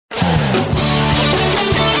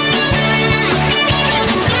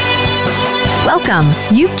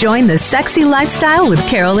Welcome. You've joined the Sexy Lifestyle with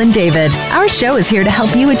Carol and David. Our show is here to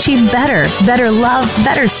help you achieve better love,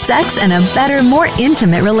 better sex, and a better, more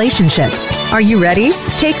intimate relationship. Are you ready?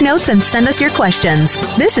 Take notes and send us your questions.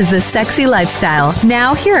 This is the Sexy Lifestyle.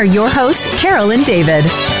 Now, here are your hosts, Carol and David.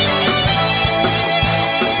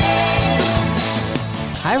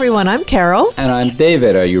 Hi, everyone. I'm Carol. And I'm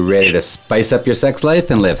David. Are you ready to spice up your sex life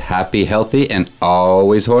and live happy, healthy, and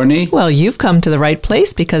always horny? Well, you've come to the right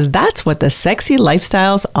place because that's what the Sexy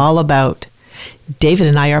Lifestyle's all about. David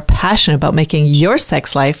and I are passionate about making your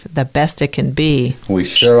sex life the best it can be. We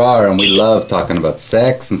sure are, and we love talking about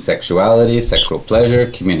sex and sexuality, sexual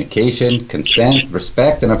pleasure, communication, consent,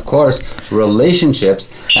 respect, and of course, relationships,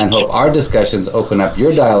 and hope our discussions open up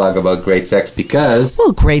your dialogue about great sex because...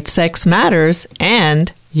 Well, great sex matters,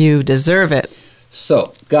 and you deserve it.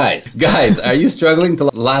 So, guys, are you struggling to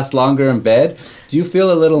last longer in bed? Do you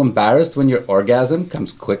feel a little embarrassed when your orgasm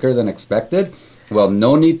comes quicker than expected? Well,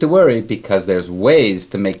 no need to worry because there's ways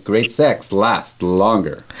to make great sex last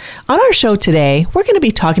longer. On our show today, we're going to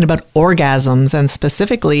be talking about orgasms and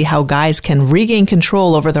specifically how guys can regain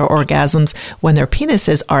control over their orgasms when their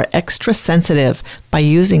penises are extra sensitive by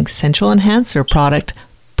using sensual enhancer product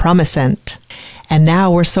Promescent. And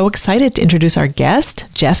now we're so excited to introduce our guest,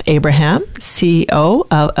 Jeff Abraham, CEO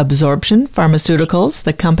of Absorption Pharmaceuticals,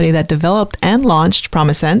 the company that developed and launched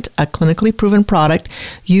Promescent, a clinically proven product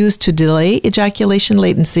used to delay ejaculation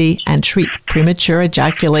latency and treat premature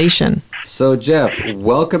ejaculation. So, Jeff,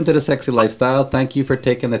 welcome to the Sexy Lifestyle. Thank you for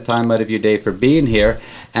taking the time out of your day for being here.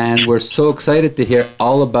 And we're so excited to hear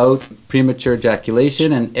all about premature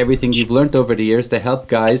ejaculation and everything you've learned over the years to help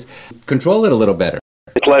guys control it a little better.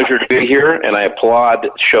 It's a pleasure to be here, and I applaud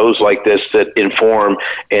shows like this that inform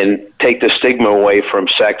and take the stigma away from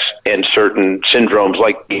sex and certain syndromes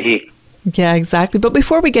like ED. Yeah, exactly. But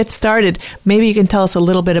before we get started, maybe you can tell us a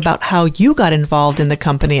little bit about how you got involved in the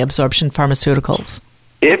company Absorption Pharmaceuticals.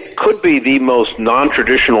 It could be the most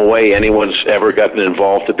non-traditional way anyone's ever gotten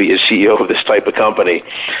involved to be a CEO of this type of company.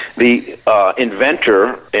 The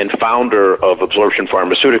inventor and founder of Absorption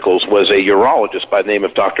Pharmaceuticals was a urologist by the name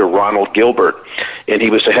of Dr. Ronald Gilbert, and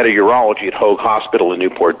he was the head of urology at Hoag Hospital in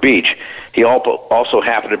Newport Beach. He also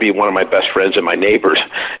happened to be one of my best friends and my neighbors.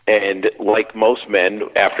 And like most men,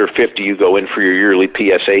 after 50, you go in for your yearly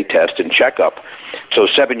PSA test and checkup. So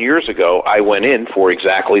 7 years ago, I went in for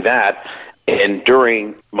exactly that. And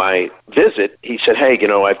during my visit, he said, hey,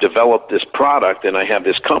 I've developed this product and I have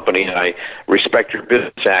this company and I respect your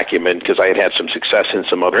business acumen because I had some success in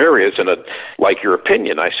some other areas and I'd like your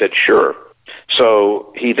opinion. I said, sure.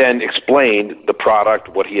 So he then explained the product,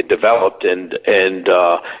 what he had developed and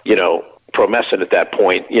Promescent at that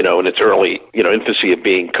point, in its early, infancy of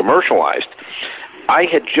being commercialized. I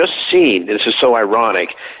had just seen, this is so ironic,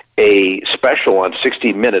 a special on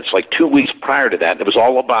 60 Minutes like 2 weeks prior to that. It was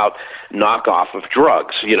all about knockoff of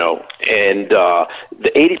drugs, and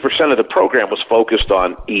the 80% of the program was focused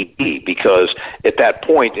on ED because at that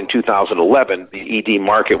point in 2011, the ED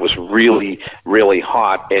market was really, really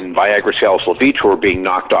hot and Viagra, Cialis, Levitra were being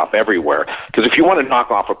knocked off everywhere. Because if you want to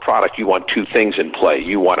knock off a product, you want two things in play.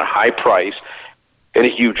 You want a high price and a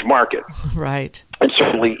huge market. Right. And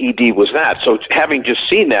certainly ED was that. So having just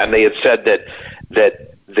seen that, and they had said that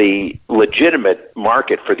the legitimate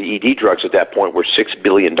market for the ED drugs at that point were $6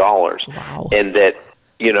 billion. Wow. And that,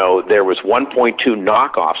 there was 1.2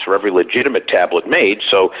 knockoffs for every legitimate tablet made,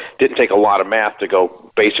 so it didn't take a lot of math to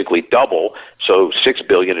go basically double, so $6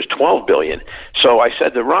 billion is $12 billion. So I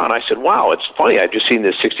said to Ron, wow, it's funny, I've just seen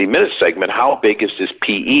this 60 Minutes segment, how big is this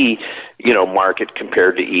PE, market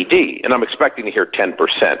compared to ED? And I'm expecting to hear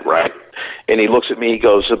 10%, right? And he looks at me, he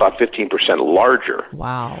goes, about 15% larger.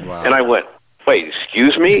 Wow. And I went, wait,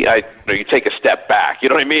 excuse me? You take a step back. You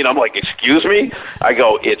know what I mean? I'm like, excuse me? I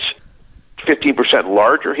go, it's 15%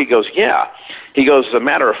 larger? He goes, yeah. He goes, as a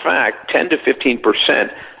matter of fact, 10 to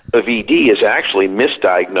 15% of ED is actually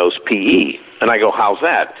misdiagnosed PE. And I go, how's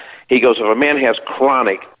that? He goes, if a man has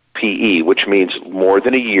chronic PE, which means more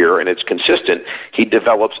than a year and it's consistent, he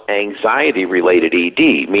develops anxiety-related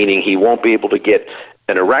ED, meaning he won't be able to get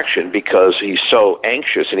an erection because he's so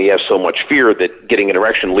anxious and he has so much fear that getting an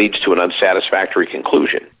erection leads to an unsatisfactory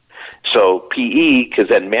conclusion. So PE could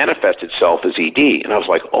then manifest itself as ED. And I was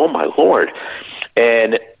like, oh, my Lord.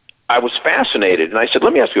 And I was fascinated. And I said,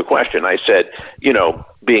 let me ask you a question. I said,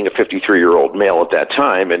 being a 53-year-old male at that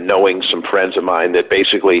time and knowing some friends of mine that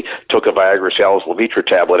basically took a Viagra, Cialis, Levitra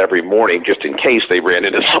tablet every morning just in case they ran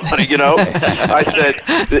into somebody, I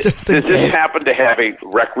said, does this happen to have a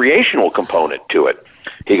recreational component to it?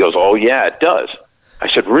 He goes, oh, yeah, it does.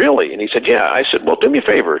 I said, really? And he said, yeah. I said, well, do me a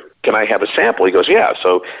favor. Can I have a sample? He goes, yeah.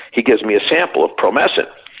 So he gives me a sample of Promescent.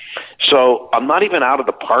 So I'm not even out of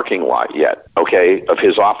the parking lot yet, okay, of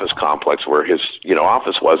his office complex where his,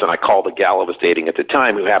 office was. And I called the gal I was dating at the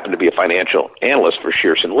time who happened to be a financial analyst for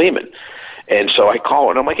Shearson Lehman. And so I call her,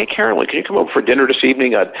 and I'm like, hey, Carolyn, can you come over for dinner this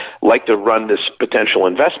evening? I'd like to run this potential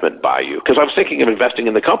investment by you. Because I was thinking of investing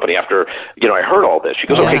in the company after, I heard all this. She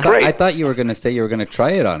goes, okay, great. I thought you were going to say you were going to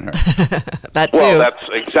try it on her. That too. Well, that's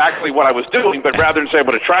exactly what I was doing. But rather than say, I'm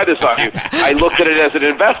going to try this on you, I looked at it as an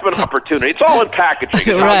investment opportunity. It's all in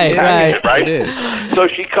packaging. It's right. It is. So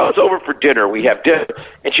she comes over for dinner. We have dinner.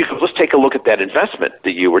 And she goes, let's take a look at that investment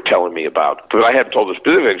that you were telling me about. But I hadn't told her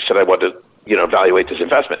specifics. I said I wanted to evaluate this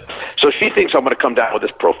investment. So she thinks I'm going to come down with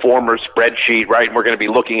this pro forma spreadsheet, right? And we're going to be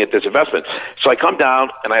looking at this investment. So I come down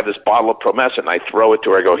and I have this bottle of Promescent and I throw it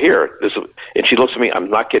to her. I go, here. And she looks at me. I'm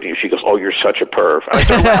not kidding you. She goes, oh, you're such a perv. And I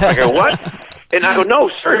start laughing. I go, what? And I go, no,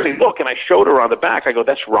 seriously, look. And I showed her on the back. I go,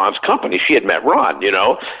 that's Ron's company. She had met Ron, She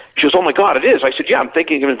goes, oh, my God, it is. I said, yeah, I'm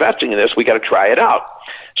thinking of investing in this. We got to try it out.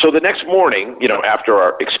 So the next morning, after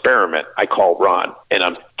our experiment, I called Ron, and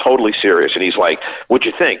I'm totally serious. And he's like, what'd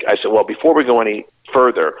you think? I said, well, before we go any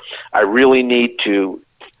further, I really need to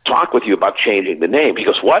talk with you about changing the name. He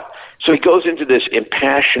goes, what? So he goes into this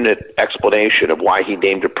impassionate explanation of why he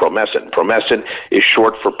named it Promescent. Promescent is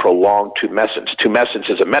short for prolonged tumescence. Tumescence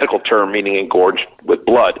is a medical term meaning engorged with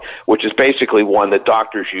blood, which is basically one that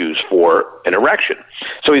doctors use for an erection.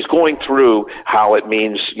 So he's going through how it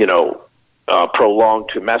means, prolonged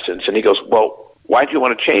tumescence. And he goes, well, why do you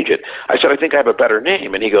want to change it? I said, I think I have a better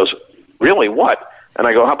name. And he goes, really, what? And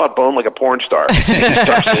I go, how about Bone Like a Porn Star? He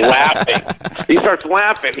starts laughing. He starts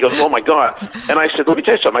laughing. He goes, oh, my God. And I said, let me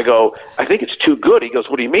tell you something. I go, I think it's too good. He goes,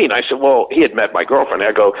 what do you mean? I said, well, he had met my girlfriend.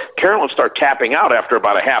 I go, Carolyn started tapping out after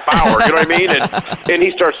about a half hour. You know what I mean? And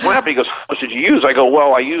he starts laughing. He goes, how much did you use? I go,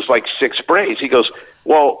 well, I used like 6 sprays. He goes,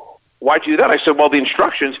 well, why'd you do that? I said, well, the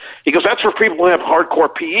instructions. He goes, that's for people who have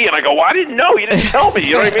hardcore PE. And I go, well, I didn't know. You didn't tell me.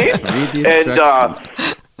 You know what I mean? Read the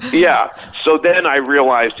instructions. Yeah. So then I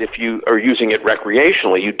realized if you are using it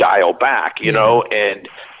recreationally, you dial back, and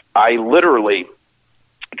I literally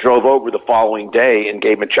drove over the following day and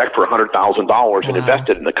gave him a check for $100,000 and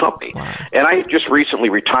invested in the company. Wow. And I just recently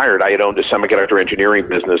retired. I had owned a semiconductor engineering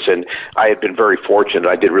business, and I had been very fortunate.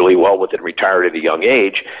 I did really well with it, retired at a young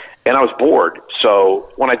age. And I was bored. So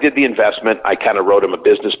when I did the investment, I kind of wrote him a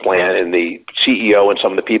business plan, and the CEO and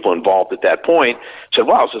some of the people involved at that point said,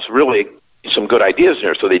 wow, this is really some good ideas in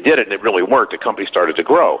there. So they did it, and it really worked. The company started to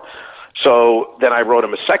grow. So then I wrote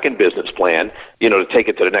him a second business plan, to take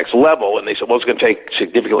it to the next level. And they said, well, it's going to take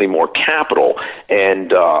significantly more capital,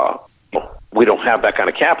 and we don't have that kind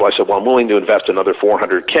of capital. I said, well, I'm willing to invest another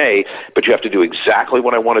 $400K, but you have to do exactly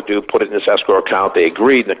what I want to do, put it in this escrow account. They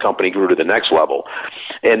agreed, and the company grew to the next level.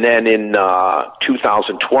 And then in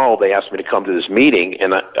 2012, they asked me to come to this meeting,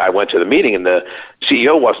 and I went to the meeting, and the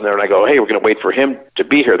CEO wasn't there. And I go, hey, we're going to wait for him to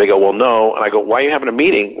be here. They go, well, no. And I go, why are you having a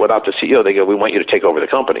meeting without the CEO? They go, we want you to take over the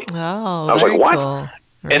company. Oh, I was like, what? Cool.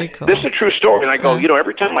 And cool. This is a true story. And I go,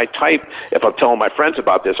 every time I type, if I'm telling my friends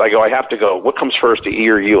about this, I go, I have to go, what comes first, the E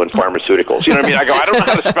or U in pharmaceuticals? You know what I mean? I go, I don't know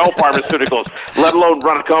how to spell pharmaceuticals, let alone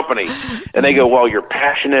run a company. And they go, well, you're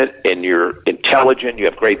passionate and you're intelligent. You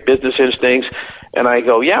have great business instincts. And I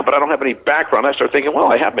go, yeah, but I don't have any background. I start thinking,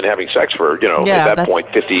 well, I have been having sex for, at that point,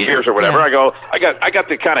 50 years or whatever. Yeah. I go, I got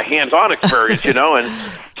the kind of hands-on experience,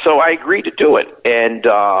 and so I agreed to do it. And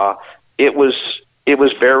it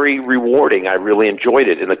was very rewarding. I really enjoyed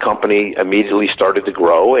it, and the company immediately started to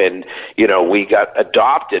grow, and we got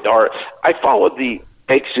adopted. I followed the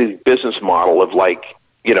basic business model of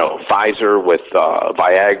Pfizer with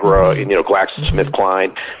Viagra, and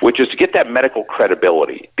GlaxoSmithKline, which is to get that medical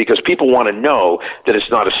credibility, because people want to know that it's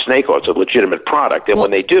not a snake oil, it's a legitimate product. And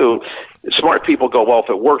when they do, smart people go, well, if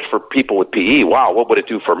it works for people with PE, wow, what would it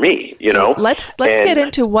do for me? So let's get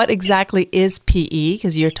into what exactly is PE,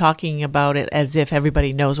 because you're talking about it as if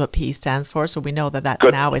everybody knows what PE stands for. So we know that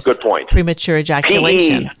now is good point. Premature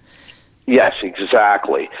ejaculation. PE. Yes,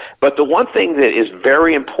 exactly. But the one thing that is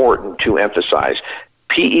very important to emphasize,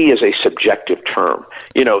 PE is a subjective term.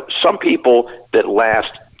 Some people that last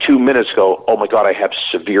 2 minutes go, oh my God, I have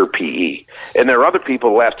severe PE. And there are other people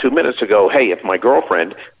that last 2 minutes to go, hey, if my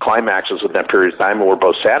girlfriend climaxes within that period of time and we're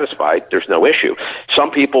both satisfied, there's no issue.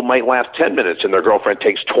 Some people might last 10 minutes and their girlfriend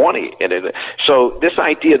takes 20. So this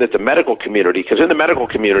idea that the medical community, because in the medical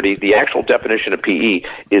community, the actual definition of PE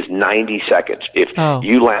is 90 seconds. If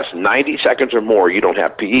you last 90 seconds or more, you don't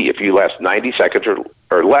have PE. If you last 90 seconds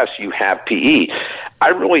or less, you have PE. I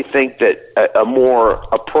really think that a more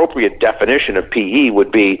appropriate definition of PE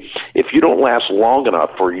would be if you don't last long enough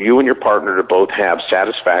for you and your partner to both have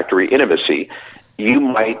satisfactory intimacy, you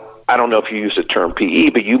might I don't know if you use the term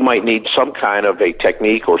PE, but you might need some kind of a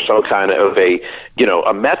technique or some kind of a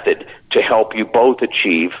method to help you both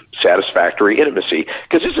achieve satisfactory intimacy.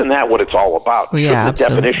 Because isn't that what it's all about? Well, yeah, Shouldn't the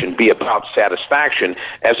definition be about satisfaction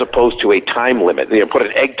as opposed to a time limit? Put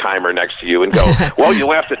an egg timer next to you and go, well, you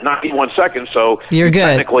lasted 91 seconds, so you're good.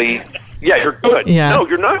 Technically, yeah, you're good. Yeah. No,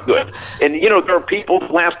 you're not good. And, there are people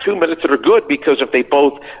who last 2 minutes that are good because if they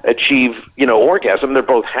both achieve, orgasm, they're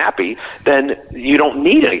both happy, then you don't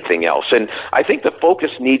need anything else. And I think the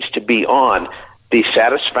focus needs to be on the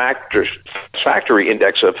satisfactory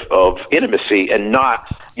index of intimacy and not,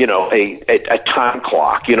 a time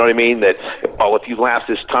clock. You know what I mean? That, well, if you last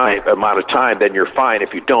this amount of time, then you're fine.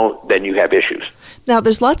 If you don't, then you have issues. Now,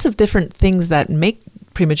 there's lots of different things that make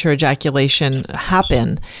premature ejaculation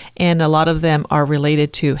happen, and a lot of them are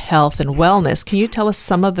related to health and wellness. Can you tell us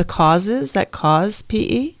some of the causes that cause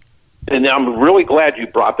PE? And I'm really glad you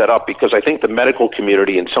brought that up because I think the medical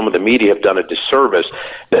community and some of the media have done a disservice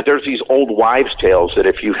that there's these old wives' tales that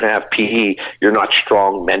if you have PE, you're not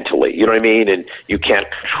strong mentally. You know what I mean? And you can't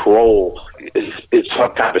control. It's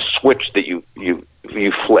some kind of switch that you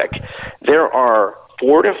flick. There are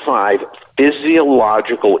 4 to 5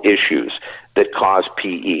 physiological issues that cause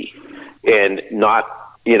PE, and not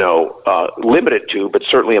limited to, but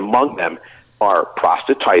certainly among them are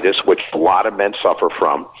prostatitis, which a lot of men suffer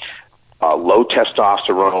from, low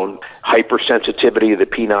testosterone, hypersensitivity of the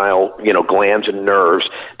penile, glands and nerves.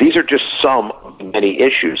 These are just some of many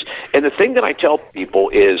issues. And the thing that I tell people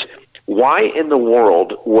is, why in the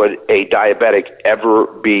world would a diabetic ever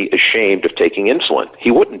be ashamed of taking insulin?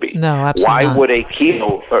 He wouldn't be. No, absolutely Why not. would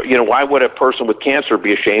a why would a person with cancer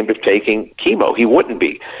be ashamed of taking chemo? He wouldn't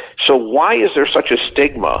be. So why is there such a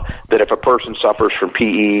stigma that if a person suffers from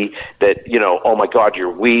PE that, oh my God,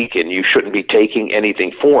 you're weak and you shouldn't be taking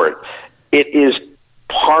anything for it? It is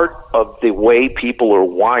part of the way people are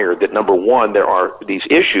wired that, number one, there are these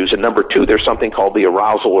issues, and number two, there's something called the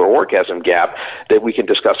arousal or orgasm gap that we can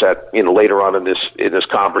discuss later on in this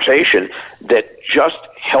conversation, that just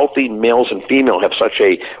healthy males and females have such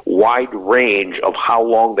a wide range of how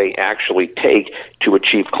long they actually take to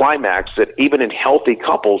achieve climax that even in healthy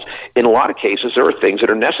couples, in a lot of cases, there are things that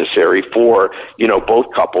are necessary for, both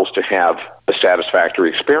couples to have a satisfactory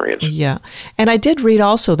experience. Yeah. And I did read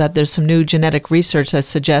also that there's some new genetic research that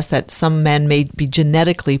suggests that some men may be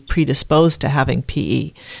genetically predisposed to having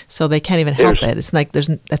PE. So they can't even help it. It's like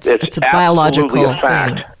it's a biological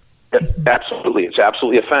thing. Absolutely. It's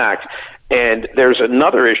absolutely a fact. And there's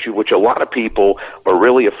another issue which a lot of people are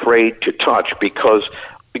really afraid to touch because,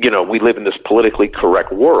 we live in this politically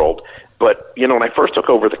correct world. But, when I first took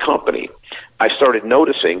over the company, I started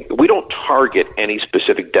noticing we don't target any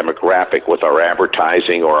specific demographic with our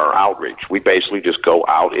advertising or our outreach. We basically just go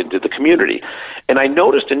out into the community. And I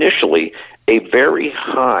noticed initially a very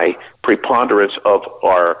high preponderance of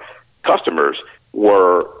our customers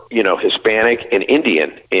were, Hispanic and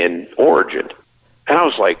Indian in origin. And I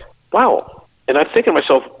was like, wow. And I'm thinking to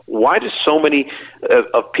myself, why do so many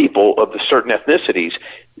of people of the certain ethnicities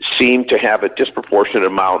seem to have a disproportionate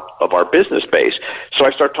amount of our business base? So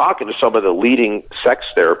I start talking to some of the leading sex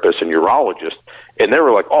therapists and urologists, and they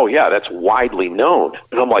were like, oh, yeah, that's widely known.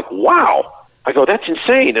 And I'm like, wow. I go, that's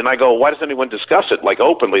insane. And I go, why doesn't anyone discuss it,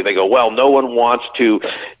 openly? They go, well, no one wants to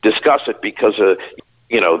discuss it because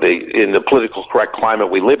in the political correct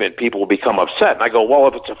climate we live in, people will become upset. And I go, well,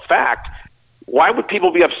 if it's a fact, why would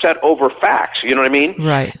people be upset over facts? You know what I mean?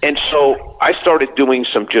 Right. And so I started doing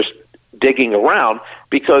some just digging around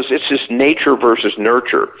because it's this nature versus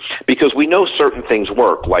nurture. Because we know certain things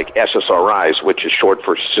work, like SSRIs, which is short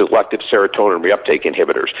for selective serotonin reuptake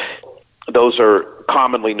inhibitors. Those are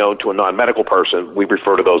commonly known to a non-medical person. We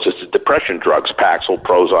refer to those as the depression drugs, Paxil,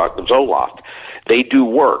 Prozac, and Zoloft. They do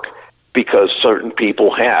work because certain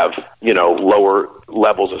people have, lower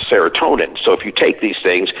levels of serotonin. So if you take these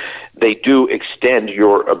things, they do extend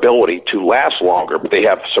your ability to last longer, but they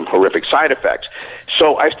have some horrific side effects.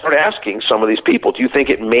 So I started asking some of these people, do you think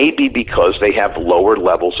it may be because they have lower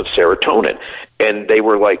levels of serotonin? And they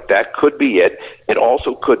were like, that could be it. It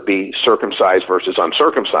also could be circumcised versus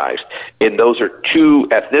uncircumcised. And those are two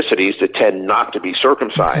ethnicities that tend not to be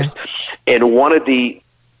circumcised. Okay. And one of the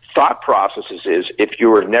thought processes is if you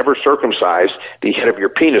were never circumcised, the head of your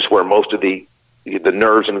penis, where most of the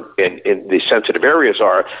nerves and the sensitive areas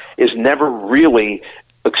are, is never really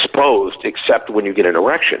exposed except when you get an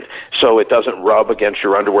erection. So it doesn't rub against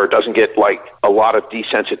your underwear. It doesn't get a lot of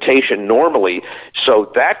desensitization normally.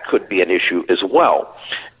 So that could be an issue as well.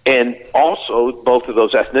 And also, both of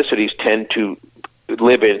those ethnicities tend to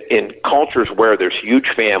live in cultures where there's huge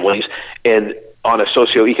families, and on a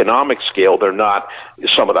socioeconomic scale, they're not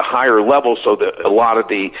some of the higher levels, so that a lot of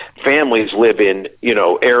the families live in,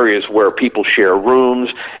 areas where people share rooms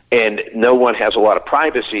and no one has a lot of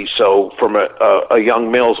privacy. So from a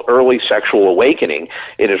young male's early sexual awakening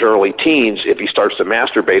in his early teens, if he starts to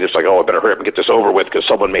masturbate, it's like, oh, I better hurry up and get this over with because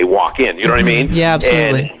someone may walk in. You know what I mean? Yeah,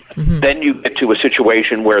 absolutely. And then you get to a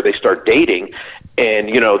situation where they start dating and,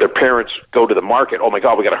 their parents go to the market. Oh, my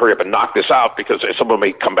God, we got to hurry up and knock this out because someone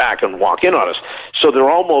may come back and walk in on us. So they're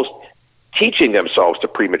almost teaching themselves to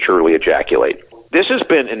prematurely ejaculate. This has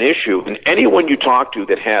been an issue, and anyone you talk to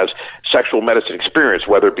that has sexual medicine experience,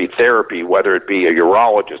 whether it be therapy, whether it be a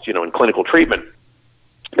urologist, in clinical treatment,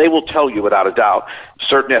 they will tell you without a doubt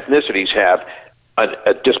certain ethnicities have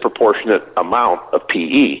a disproportionate amount of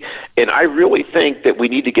PE. And I really think that we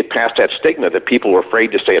need to get past that stigma that people are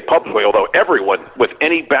afraid to say it publicly, although everyone with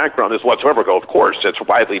any background is whatsoever go, of course, it's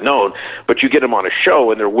widely known, but you get them on a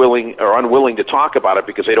show and they're willing or unwilling to talk about it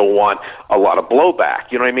because they don't want a lot of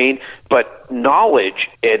blowback, you know what I mean? But knowledge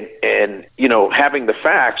and having the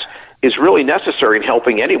facts is really necessary in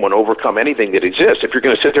helping anyone overcome anything that exists. If you're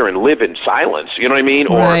going to sit there and live in silence, you know what I mean?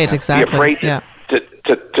 Or right, exactly. be afraid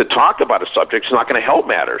to talk about a subject, it's not going to help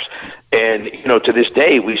matters. And, to this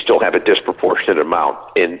day, we still have a disproportionate amount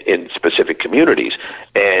in specific communities.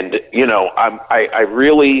 And, I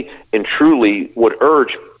really and truly would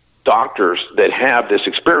urge doctors that have this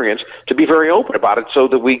experience to be very open about it so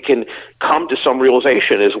that we can come to some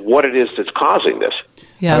realization as what it is that's causing this.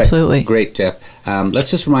 Yeah, right. Absolutely. Great, Jeff.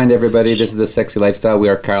 Let's just remind everybody, this is The Sexy Lifestyle. We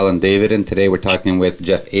are Carl and David, and today we're talking with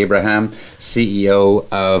Jeff Abraham, CEO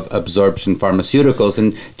of Absorption Pharmaceuticals.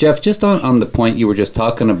 And Jeff, just on the point you were just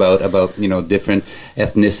talking about different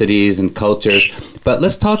ethnicities and cultures, but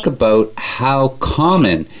let's talk about how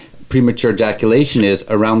common premature ejaculation is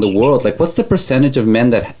around the world. Like, what's the percentage of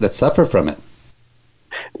men that suffer from it?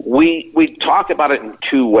 We talk about it in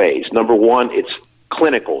two ways. Number one, it's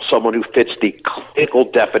clinical, someone who fits the clinical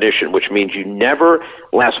definition, which means you never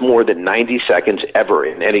last more than 90 seconds ever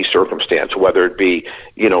in any circumstance, whether it be,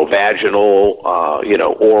 vaginal,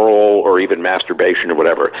 oral, or even masturbation or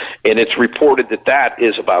whatever. And it's reported that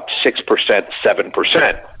is about 6%,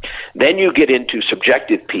 7%. Then you get into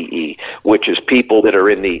subjective PE, which is people that are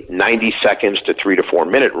in the 90 seconds to 3 to 4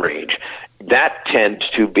 minute range. That tends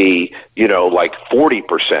to be, like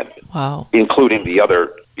 40%, wow, including the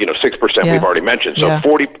other 6% we've already mentioned. So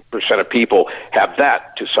 40% of people have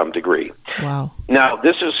that to some degree. Wow. Now,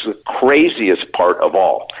 this is the craziest part of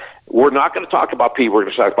all. We're not going to talk about P. We're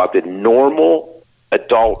going to talk about the normal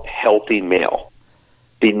adult healthy male.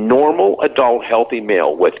 The normal adult healthy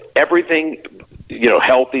male with everything,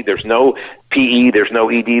 healthy. There's no PE, there's no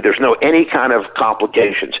ED, there's no any kind of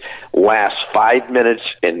complications. Lasts 5 minutes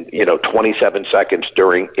and 27 seconds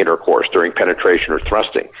during intercourse, during penetration or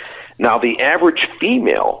thrusting. Now, the average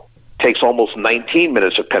female takes almost 19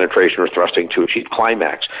 minutes of penetration or thrusting to achieve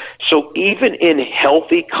climax. So even in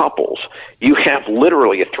healthy couples, you have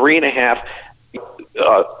literally a 3.5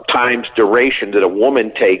 times duration that a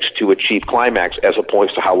woman takes to achieve climax as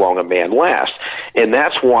opposed to how long a man lasts. And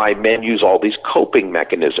that's why men use all these coping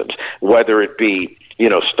mechanisms, whether it be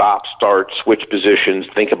stop, start, switch positions,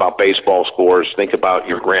 think about baseball scores, think about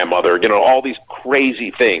your grandmother, all these crazy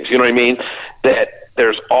things, you know what I mean? That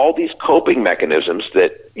there's all these coping mechanisms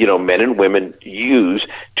that, men and women use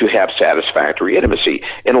to have satisfactory intimacy.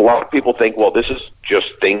 And a lot of people think, well, this is just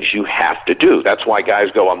things you have to do. That's why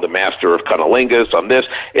guys go, I'm the master of cunnilingus, I'm this.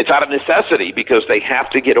 It's out of necessity because they have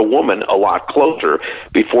to get a woman a lot closer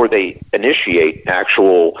before they initiate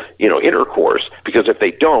actual, intercourse. Because if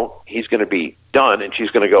they don't, he's going to be done and she's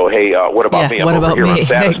going to go, hey, what about me? I'm what about over here, me? I'm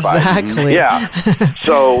satisfied. Exactly. Yeah.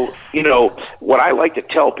 So, what I like to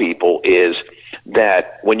tell people is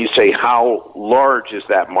that when you say how large is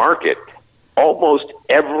that market, almost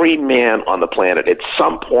every man on the planet at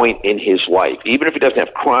some point in his life, even if he doesn't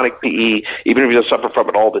have chronic PE, even if he doesn't suffer from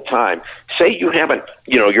it all the time, say you haven't,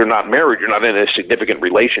 you're not married, you're not in a significant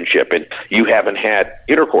relationship, and you haven't had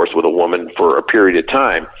intercourse with a woman for a period of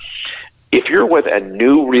time. If you're with a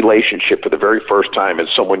new relationship for the very first time and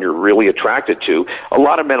someone you're really attracted to, a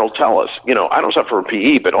lot of men will tell us, I don't suffer from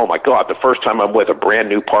PE, but oh my God, the first time I'm with a brand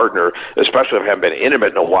new partner, especially if I haven't been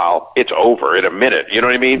intimate in a while, it's over in a minute. You know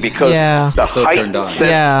what I mean? Because the so turned on.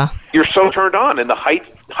 You're so turned on, and the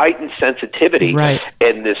heightened sensitivity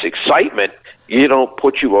and this excitement,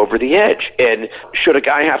 put you over the edge. And should a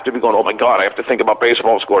guy have to be going, oh my God, I have to think about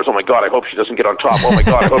baseball scores. Oh my God, I hope she doesn't get on top. Oh my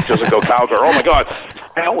God, I hope she doesn't go Cowgirl. Oh my God.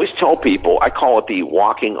 I always tell people, I call it the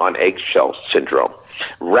walking on eggshells syndrome.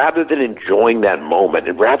 Rather than enjoying that moment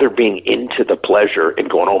and rather being into the pleasure and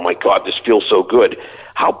going, oh my God, this feels so good,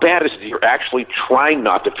 how bad is it that you're actually trying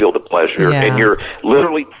not to feel the pleasure and you're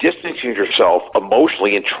literally distancing yourself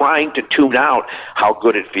emotionally and trying to tune out how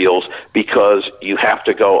good it feels because you have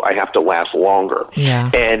to go, I have to last longer. Yeah.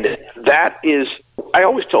 And that is, I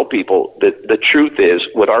always tell people that the truth is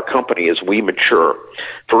with our company as we mature,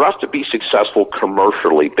 for us to be successful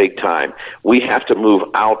commercially big time, we have to move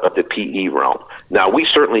out of the PE realm. Now, we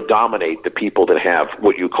certainly dominate the people that have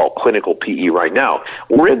what you call clinical PE right now.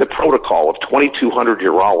 We're in the protocol of 2,200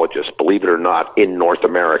 urologists, believe it or not, in North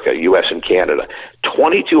America, U.S. and Canada.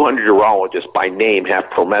 2,200 urologists by name have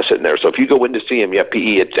Promescent in there. So if you go in to see them, you have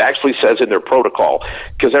PE. It actually says in their protocol,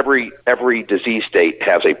 because every disease state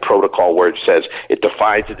has a protocol where it says it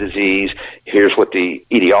defines the disease, here's what the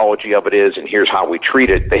etiology of it is, and here's how we treat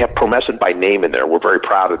it. They have Promescent by name in there. We're very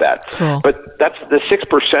proud of that. Cool. But that's the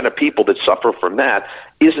 6% of people that suffer from that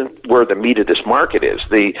isn't where the meat of this market is.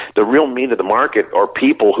 The real meat of the market are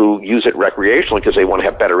people who use it recreationally because they want to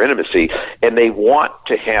have better intimacy, and they want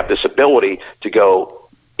to have this ability to go,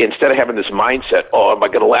 instead of having this mindset, oh, am I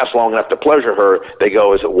going to last long enough to pleasure her? They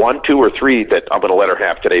go, is it 1, 2, or 3 that I'm going to let her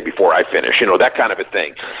have today before I finish? That kind of a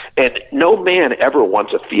thing. And no man ever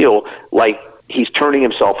wants to feel like he's turning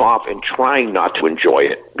himself off and trying not to enjoy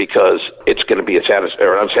it because it's going to be an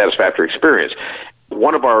unsatisfactory experience.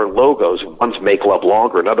 One of our logos, one's make love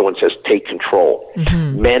longer, another one says take control.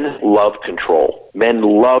 Mm-hmm. Men love control. Men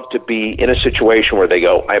love to be in a situation where they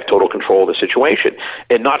go, I have total control of the situation,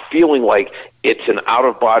 and not feeling like it's an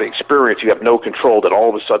out-of-body experience. You have no control, that all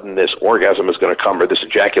of a sudden this orgasm is going to come or this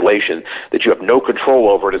ejaculation that you have no control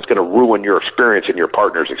over, and it's going to ruin your experience and your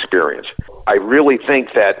partner's experience. I really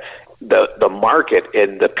think that the market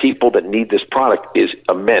and the people that need this product is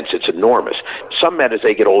immense. It's enormous. Some men, as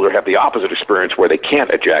they get older, have the opposite experience where they can't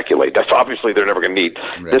ejaculate. That's obviously they're never going to need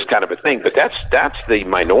this kind of a thing, but that's the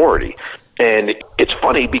minority. And it's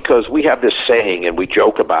funny because we have this saying and we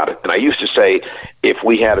joke about it. And I used to say if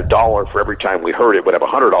we had $1 for every time we heard it, we'd have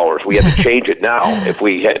 $100. We had to change it now. If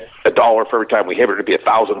we had $1 for every time we heard it, it'd be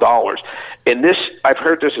 $1,000. And this, I've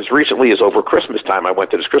heard this as recently as over Christmas time. I went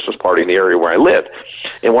to this Christmas party in the area where I live.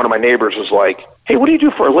 And one of my neighbors was like, hey, what do you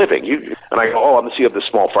do for a living? And I go, oh, I'm the CEO of this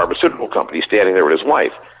small pharmaceutical company, standing there with his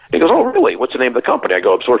wife. He goes, oh, really? What's the name of the company? I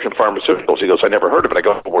go, Absorption Pharmaceuticals. He goes, I never heard of it. I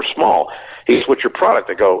go, we're small. He goes, what's your product?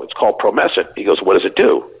 I go, it's called Promescent. He goes, what does it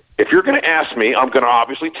do? If you're going to ask me, I'm going to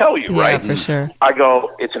obviously tell you, right? Yeah, for sure. I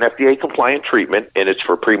go, it's an FDA-compliant treatment, and it's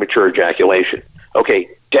for premature ejaculation. Okay,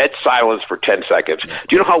 dead silence for 10 seconds. Do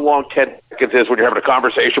you know how long 10 seconds is when you're having a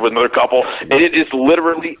conversation with another couple? And it is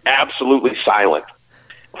literally absolutely silent.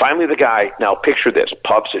 Finally, the guy, now picture this,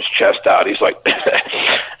 puffs his chest out. He's like,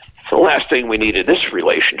 the last thing we need in this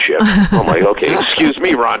relationship. I'm like, okay, excuse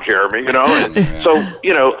me, Ron Jeremy, And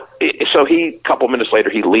so a couple minutes later,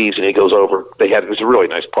 he leaves and he goes over. It was a really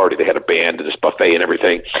nice party. They had a band and this buffet and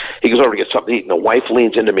everything. He goes over to get something to eat, and the wife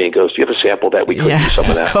leans into me and goes, do you have a sample of that? We could use some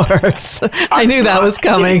of that. Of course. I knew that was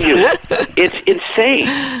coming. It's insane.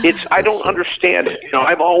 I don't understand it.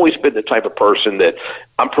 I've always been the type of person that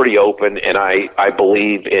I'm pretty open, and I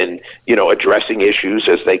believe in, addressing issues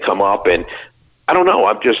as they come up. And I don't know.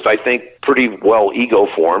 I think, pretty well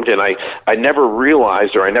ego-formed, and I never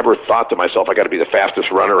realized or I never thought to myself, I got to be the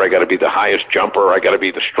fastest runner, I got to be the highest jumper, I got to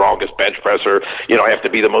be the strongest bench presser, I have to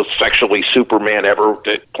be the most sexually Superman ever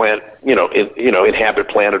to inhabit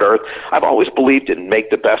planet Earth. I've always believed in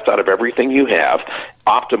make the best out of everything you have,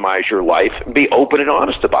 optimize your life, and be open and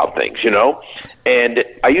honest about things, And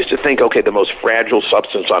I used to think, okay, the most fragile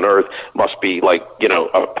substance on Earth must be like,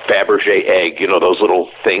 a Fabergé egg, those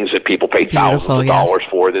little things that people pay thousands of dollars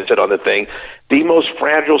for that sit on the thing. The most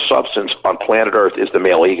fragile substance on planet Earth is the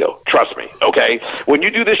male ego. Trust me, okay? When you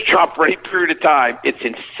do this job for any period of time, it's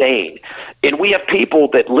insane. And we have people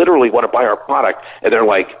that literally want to buy our product, and they're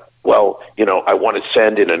like, well, I want to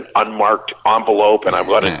send in an unmarked envelope, and I'm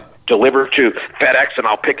going to deliver to FedEx, and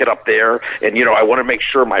I'll pick it up there. And, I want to make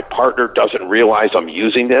sure my partner doesn't realize I'm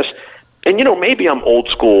using this. And, maybe I'm old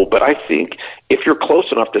school, but I think if you're close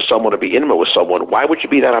enough to someone to be intimate with someone, why would you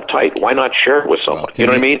be that uptight? Why not share it with someone? You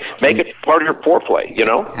know what I mean? Make it part of your foreplay,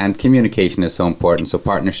 And communication is so important, so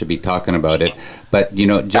partners should be talking about it. But,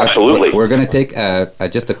 Jeff, absolutely. We're going to take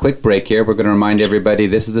just a quick break here. We're going to remind everybody,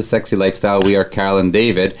 this is The Sexy Lifestyle. We are Carol and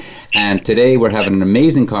David. And today we're having an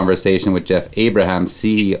amazing conversation with Jeff Abraham,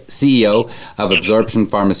 CEO of Absorption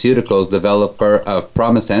Pharmaceuticals, developer of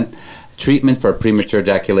Promescent. treatment for premature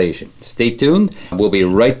ejaculation. Stay tuned. We'll be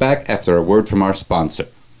right back after a word from our sponsor.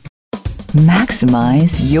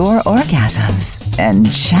 Maximize your orgasms and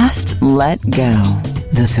just let go.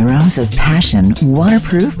 The Throes of Passion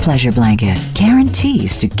waterproof pleasure blanket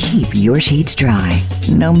guarantees to keep your sheets dry,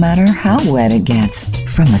 no matter how wet it gets.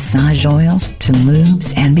 From massage oils to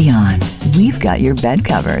lubes and beyond, we've got your bed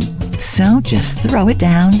covered. So just throw it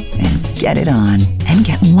down and get it on, and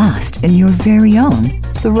get lost in your very own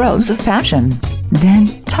Throes of Passion. Then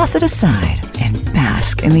toss it aside and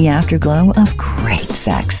bask in the afterglow of great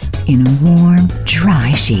sex in warm,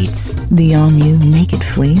 dry sheets. The all-new Naked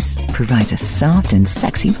Fleece provides a soft and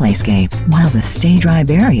sexy playscape, while the Stay Dry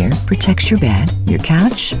barrier protects your bed, your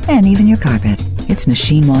couch, and even your carpet. It's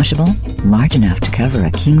machine washable, large enough to cover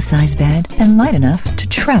a king-size bed, and light enough to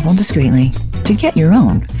travel discreetly. To get your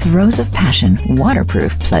own Throes of Passion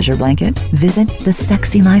waterproof pleasure blanket, visit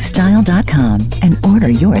thesexylifestyle.com and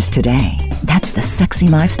order yours today. That's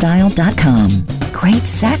thesexylifestyle.com. Great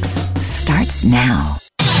sex starts now.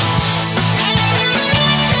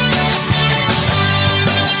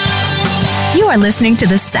 You are listening to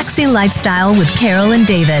The Sexy Lifestyle with Carol and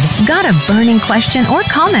David. Got a burning question or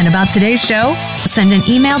comment about today's show? Send an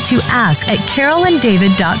email to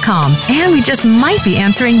ask@carolanddavid.com, and we just might be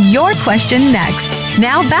answering your question next.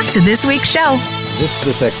 Now back to this week's show. This is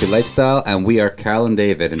The Sexy Lifestyle, and we are Carol and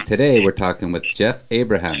David. And today we're talking with Jeff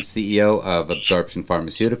Abraham, CEO of Absorption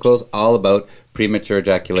Pharmaceuticals, all about premature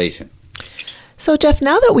ejaculation. So, Jeff,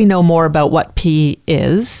 now that we know more about what PE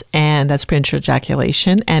is, and that's premature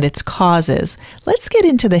ejaculation, and its causes, let's get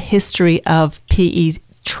into the history of PE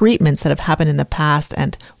treatments that have happened in the past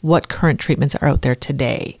and what current treatments are out there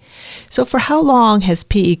today. So, for how long has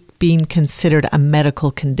PE been considered a medical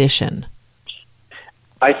condition?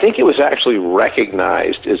 I think it was actually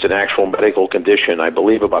recognized as an actual medical condition, I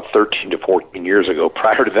believe, about 13 to 14 years ago.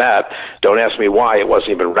 Prior to that, don't ask me why, it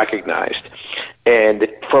wasn't even recognized. And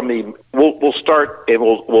from the, we'll start and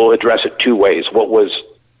we'll address it two ways. What was,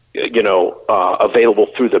 available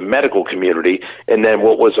through the medical community, and then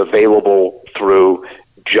what was available through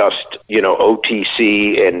just,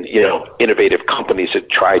 OTC and, innovative companies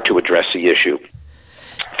that tried to address the issue.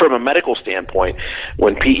 From a medical standpoint,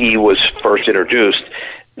 when PE was first introduced,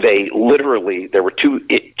 there were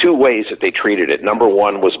two ways that they treated it. Number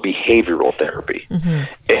one was behavioral therapy. Mm-hmm.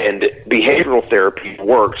 And behavioral therapy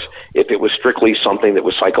works if it was strictly something that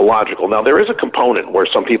was psychological. Now, there is a component where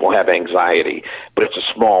some people have anxiety, but it's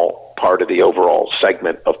a small part of the overall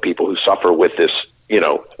segment of people who suffer with this,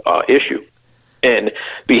 issue. And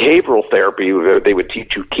behavioral therapy, they would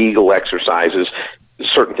teach you Kegel exercises,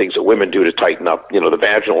 certain things that women do to tighten up, the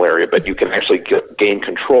vaginal area, but you can actually gain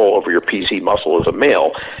control over your PC muscle as a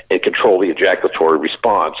male and control the ejaculatory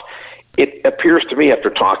response. It appears to me, after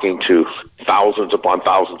talking to thousands upon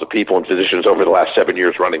thousands of people and physicians over the last 7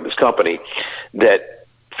 years running this company, that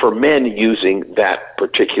for men using that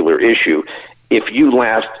particular issue, if you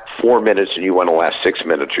last 4 minutes and you want to last 6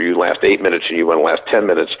 minutes, or you last 8 minutes and you want to last 10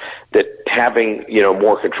 minutes, that having,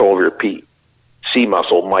 more control of your PC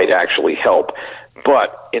muscle might actually help.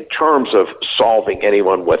 But in terms of solving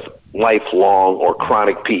anyone with lifelong or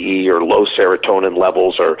chronic PE or low serotonin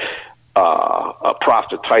levels or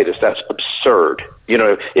prostatitis, that's absurd.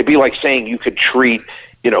 It'd be like saying you could treat,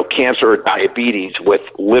 cancer or diabetes with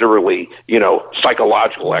literally,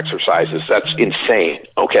 psychological exercises. That's insane,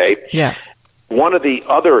 okay? Yeah. One of the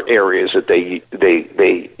other areas that they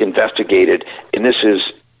investigated, and this is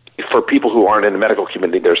for people who aren't in the medical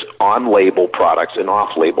community, there's on-label products and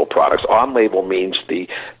off-label products. On-label means the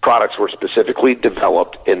products were specifically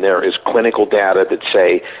developed, and there is clinical data that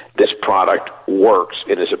say this product works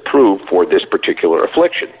and is approved for this particular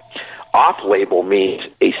affliction. Off-label means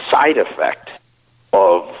a side effect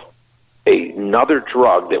of another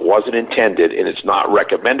drug that wasn't intended and it's not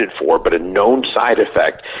recommended for, but a known side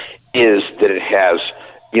effect is that it has,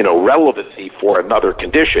 relevancy for another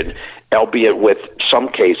condition, albeit with some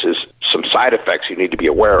cases, some side effects you need to be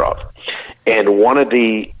aware of. And one of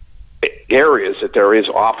the areas that there is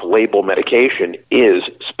off-label medication is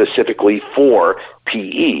specifically for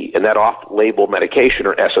PE, and that off-label medication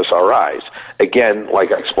are SSRIs. Again,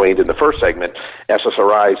 like I explained in the first segment,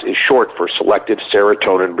 SSRIs is short for selective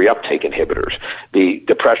serotonin reuptake inhibitors, the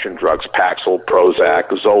depression drugs, Paxil, Prozac,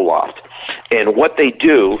 Zoloft. And what they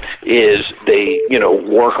do is they,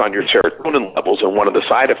 work on your serotonin levels, and one of the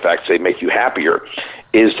side effects, they make you happier,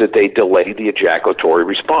 is that they delay the ejaculatory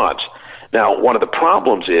response. Now, one of the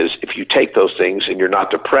problems is if you take those things and you're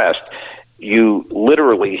not depressed, you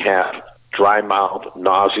literally have dry mouth,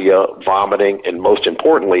 nausea, vomiting, and most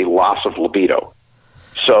importantly, loss of libido.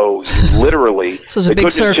 So you literally, so it's a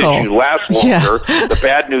big circle. You last longer. The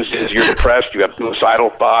bad news is you're depressed, you have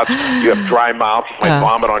suicidal thoughts, you have dry mouth, you might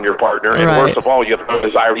vomit on your partner, and worst of all, you have no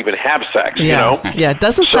desire to even have sex, you know? Yeah, it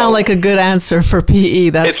doesn't sound like a good answer for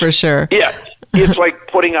PE, that's for sure. Yeah, it's like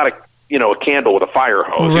putting out a candle with a fire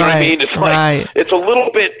hose. You know what I mean? It's like, it's a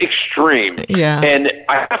little bit extreme. Yeah. And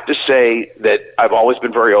I have to say that I've always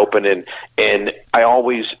been very open, and I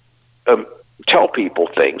always tell people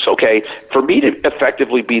things, okay? For me to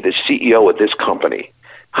effectively be the CEO of this company,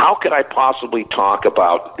 how could I possibly talk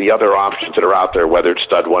about the other options that are out there, whether it's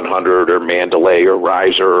Stud 100 or Mandalay or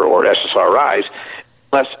Riser or SSRIs,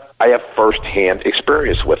 unless I have firsthand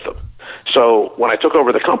experience with them? So when I took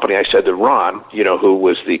over the company, I said to Ron, who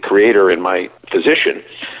was the creator and my physician,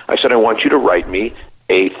 I said, I want you to write me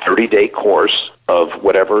a 30-day course of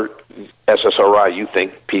whatever SSRI you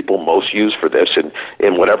think people most use for this,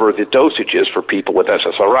 and whatever the dosage is for people with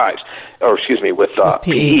SSRIs, or with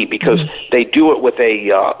PE, because they do it with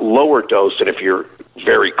a lower dose than if you're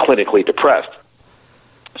very clinically depressed.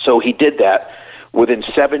 So he did that. Within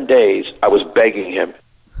 7 days, I was begging him,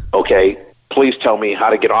 okay, please tell me how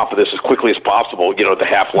to get off of this as quickly as possible, the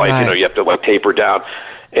half-life, you have to taper down.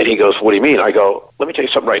 And he goes, what do you mean? I go, let me tell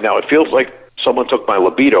you something right now. It feels like someone took my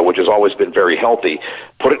libido, which has always been very healthy,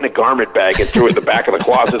 put it in a garment bag and threw it in the back of the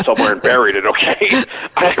closet somewhere and buried it, okay?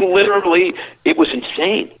 It was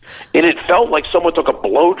insane. And it felt like someone took a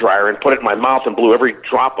blow dryer and put it in my mouth and blew every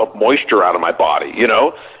drop of moisture out of my body,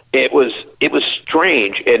 It was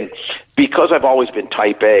strange, and because I've always been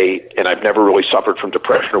type A and I've never really suffered from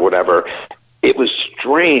depression or whatever, it was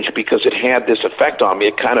strange because it had this effect on me.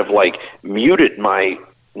 It kind of muted my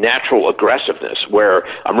natural aggressiveness, where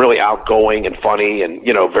I'm really outgoing and funny and,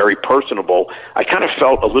 very personable. I kind of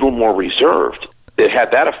felt a little more reserved. It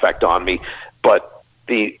had that effect on me, but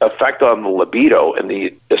the effect on the libido and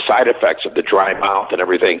the side effects of the dry mouth and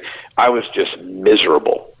everything, I was just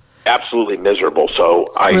miserable, absolutely miserable. So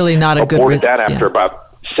I really not a aborted good that after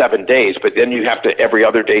about 7 days, but then you have to every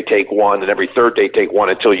other day take one, and every third day take one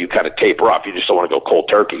until you kind of taper off. You just don't want to go cold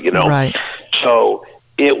turkey, Right. So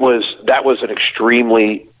that was an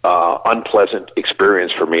extremely unpleasant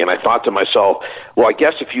experience for me, and I thought to myself, well, I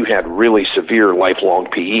guess if you had really severe lifelong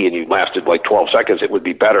PE and you lasted 12 seconds, it would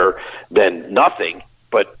be better than nothing.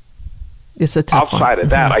 But it's a tough outside one. of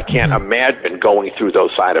that, I can't imagine going through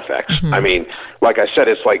those side effects. I mean, like I said,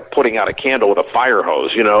 it's like putting out a candle with a fire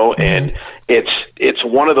hose, and it's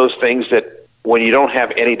one of those things that when you don't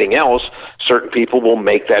have anything else, certain people will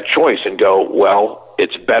make that choice and go, well,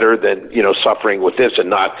 it's better than, suffering with this and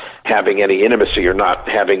not having any intimacy or not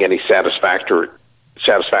having any satisfactory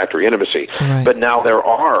intimacy. Right. But now there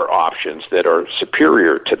are options that are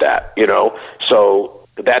superior to that, so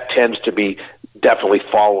that tends to be definitely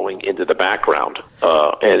following into the background,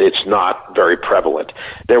 and it's not very prevalent.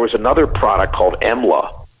 There was another product called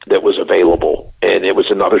EMLA that was available, and it was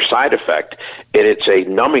another side effect, and it's a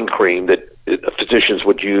numbing cream that physicians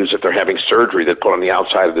would use if they're having surgery that put on the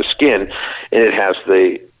outside of the skin, and it has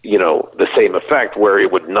the same effect where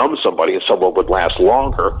it would numb somebody and someone would last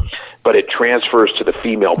longer, but it transfers to the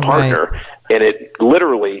female partner. Right. And it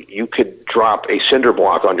literally, you could drop a cinder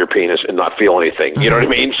block on your penis and not feel anything. You know what I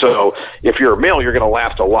mean? So if you're a male, you're going to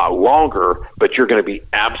last a lot longer, but you're going to be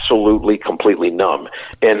absolutely, completely numb.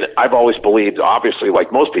 And I've always believed, obviously,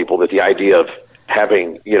 like most people, that the idea of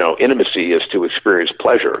having, intimacy is to experience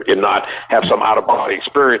pleasure and not have some out-of-body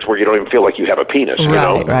experience where you don't even feel like you have a penis.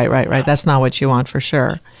 Right. That's not what you want for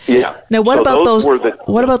sure. Yeah. Now, what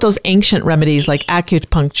about those ancient remedies like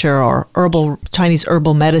acupuncture or Chinese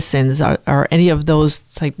herbal medicines? Are any of those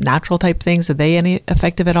natural type things, are they any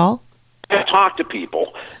effective at all? I talk to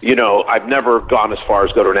people. I've never gone as far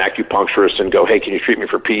as go to an acupuncturist and go, hey, can you treat me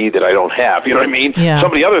for PE that I don't have? You know what I mean? Yeah.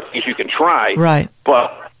 Some of the other things you can try. Right.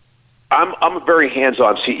 But I'm a very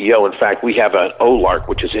hands-on CEO. In fact, we have an OLARC,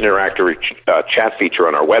 which is interactive chat feature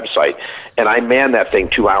on our website, and I man that thing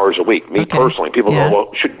 2 hours a week, me personally. People go,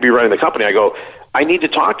 well, should you be running the company? I go, I need to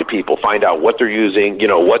talk to people, find out what they're using,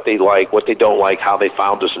 what they like, what they don't like, how they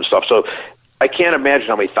found us and stuff. So I can't imagine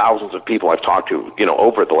how many thousands of people I've talked to,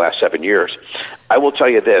 over the last 7 years. I will tell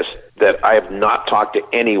you this, that I have not talked to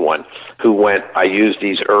anyone who went, I used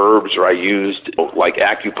these herbs or I used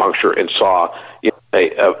acupuncture and saw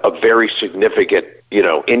a very significant,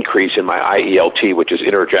 increase in my IELT, which is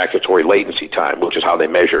interejaculatory latency time, which is how they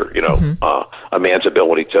measure, a man's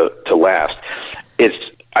ability to last.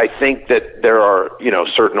 I think that there are,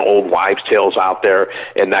 certain old wives' tales out there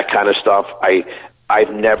and that kind of stuff.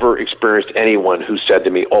 I've never experienced anyone who said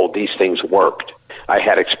to me, oh, these things worked. I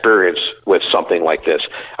had experience with something like this.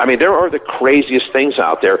 I mean, there are the craziest things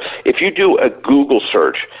out there. If you do a Google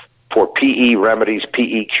search for PE remedies,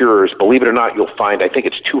 PE cures. Believe it or not, you'll find, I think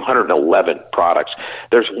it's 211 products.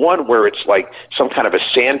 There's one where it's like some kind of a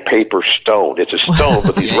sandpaper stone. It's a stone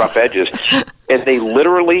with these rough edges, and they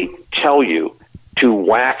literally tell you to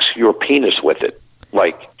wax your penis with it,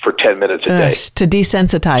 like for 10 minutes a day. To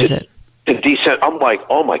desensitize it. I'm like,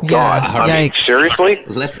 oh my God. I mean, seriously?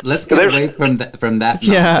 Let's get away from that nonsense.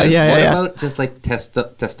 What about just like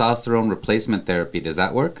testosterone replacement therapy? Does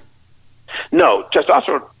that work? No,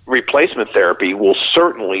 testosterone replacement therapy will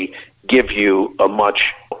certainly give you a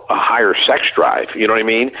higher sex drive, you know what I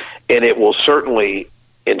mean? And it will certainly,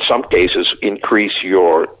 in some cases, increase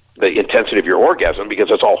the intensity of your orgasm because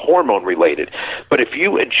it's all hormone related. But if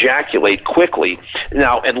you ejaculate quickly,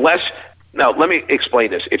 now let me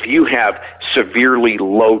explain this. If you have severely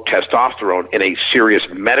low testosterone in a serious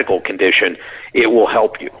medical condition, it will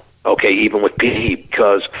help you, okay, even with PE,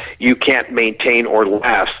 because you can't maintain or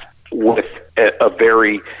last with a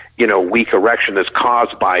very weak erection that's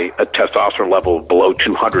caused by a testosterone level below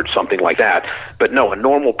 200, something like that. But no, a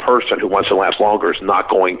normal person who wants to last longer is not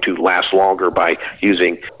going to last longer by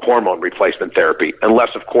using hormone replacement therapy, unless,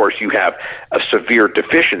 of course, you have a severe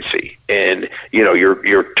deficiency and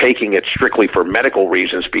you're taking it strictly for medical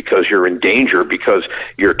reasons because you're in danger because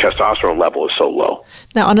your testosterone level is so low.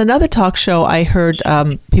 Now, on another talk show, I heard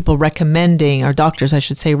people recommending, or doctors, I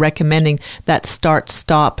should say, recommending that start,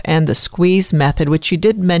 stop, and the squeeze method, which you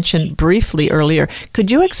did mention briefly earlier.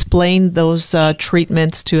 Could you explain those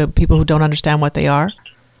treatments to people who don't understand what they are?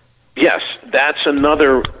 Yes, that's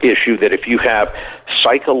another issue that if you have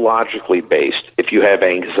psychologically based, if you have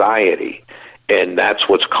anxiety, and that's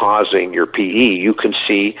what's causing your PE, you can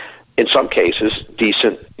see, in some cases,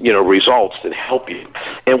 decent, results that help you.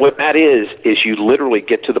 And what that is you literally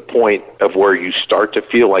get to the point of where you start to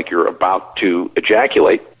feel like you're about to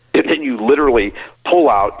ejaculate, and then you literally pull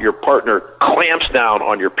out, your partner clamps down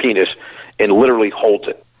on your penis and literally holds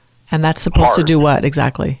it. And that's supposed to do what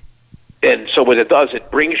exactly? And so what it does,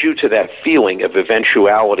 it brings you to that feeling of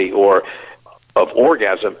eventuality or of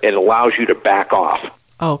orgasm and allows you to back off.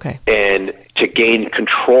 Oh, okay. And to gain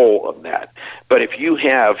control of that. But if you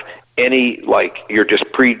have any, like you're just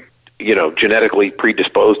genetically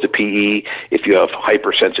predisposed to PE, if you have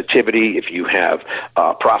hypersensitivity, if you have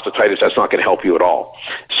prostatitis, that's not going to help you at all.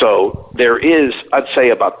 So there is, I'd say,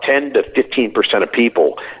 about 10 to 15% of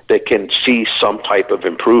people that can see some type of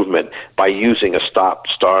improvement by using a stop,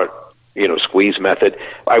 start, squeeze method.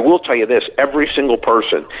 I will tell you this, every single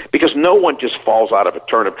person, because no one just falls out of a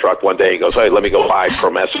turnip truck one day and goes, hey, let me go buy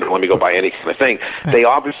Promescent, or let me go buy any kind of thing. Right. They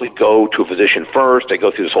obviously go to a physician first, they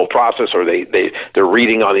go through this whole process, or they're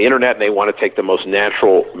reading on the internet and they want to take the most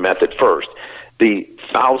natural method first. The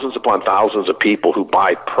thousands upon thousands of people who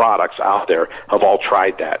buy products out there have all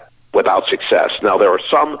tried that without success. Now, there are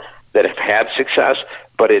some that have had success,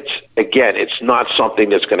 but it's not something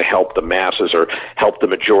that's going to help the masses or help the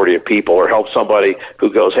majority of people or help somebody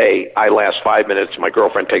who goes, hey, I last 5 minutes, my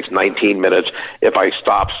girlfriend takes 19 minutes. If I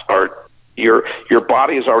stop, start, your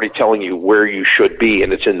body is already telling you where you should be,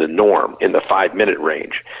 and it's in the norm, in the 5-minute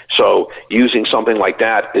range. So using something like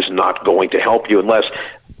that is not going to help you unless,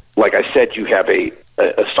 like I said, you have a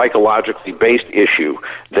psychologically based issue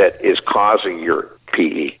that is causing your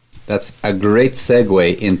PE. That's a great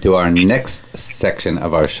segue into our next section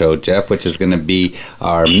of our show, Jeff, which is going to be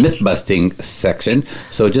our myth-busting section.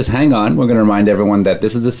 So just hang on. We're going to remind everyone that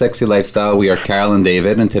this is The Sexy Lifestyle. We are Carol and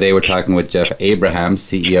David, and today we're talking with Jeff Abraham,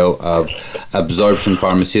 CEO of Absorption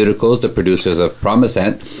Pharmaceuticals, the producers of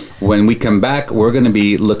Promescent. When we come back, we're going to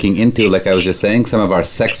be looking into, like I was just saying, some of our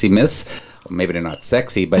sexy myths. Maybe they're not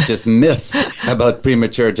sexy, but just myths about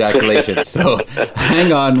premature ejaculation. So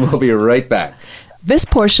hang on. We'll be right back. This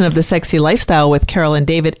portion of The Sexy Lifestyle with Carol and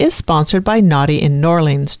David is sponsored by Naughty in New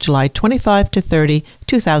Orleans, July 25 to 30,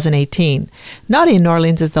 2018. Naughty in New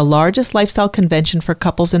Orleans is the largest lifestyle convention for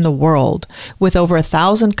couples in the world. With over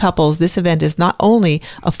 1,000 couples, this event is not only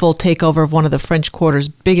a full takeover of one of the French Quarter's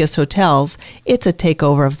biggest hotels, it's a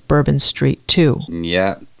takeover of Bourbon Street, too.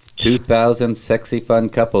 Yeah. 2,000 sexy fun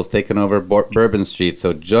couples taking over Bourbon Street.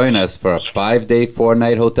 So join us for a 5-day,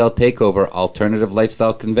 4-night hotel takeover alternative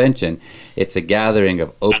lifestyle convention. It's a gathering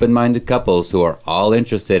of open-minded couples who are all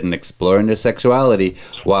interested in exploring their sexuality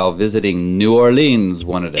while visiting New Orleans,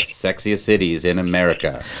 one of the sexiest cities in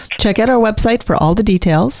America. Check out our website for all the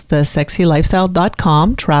details,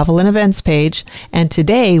 thesexylifestyle.com travel and events page. And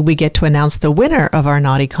today we get to announce the winner of our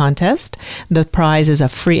Naughty contest. The prize is a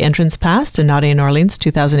free entrance pass to Naughty in New Orleans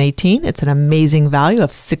 2018. It's an amazing value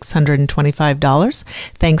of $625.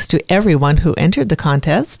 Thanks to everyone who entered the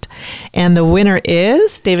contest. And the winner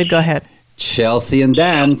is, David, go ahead. Chelsea and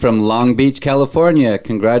Dan from Long Beach, California.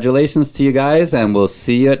 Congratulations to you guys, and we'll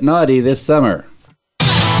see you at Naughty this summer.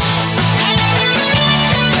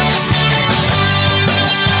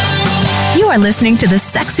 You are listening to The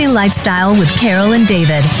Sexy Lifestyle with Carol and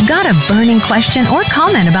David. Got a burning question or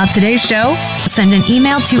comment about today's show? Send an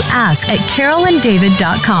email to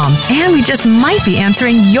ask@carolanddavid.com, and we just might be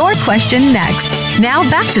answering your question next. Now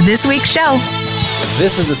back to this week's show.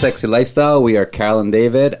 This is The Sexy Lifestyle. We are Carol and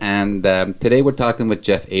David, and today we're talking with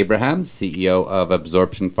Jeff Abraham, CEO of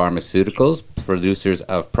Absorption Pharmaceuticals, producers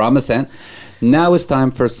of Promescent. Now it's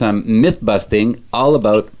time for some myth busting all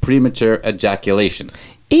about premature ejaculation.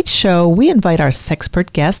 Each show, we invite our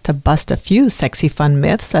sexpert guests to bust a few sexy fun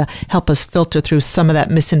myths, help us filter through some of that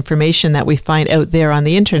misinformation that we find out there on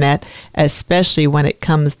the internet, especially when it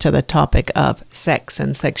comes to the topic of sex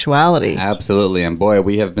and sexuality. Absolutely. And boy,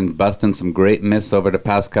 we have been busting some great myths over the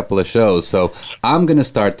past couple of shows. So I'm going to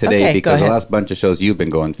start today because the last bunch of shows you've been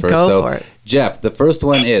going first. Go for it. Jeff, the first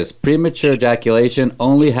one is premature ejaculation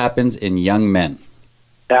only happens in young men.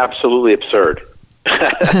 Absolutely absurd.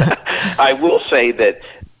 I will say that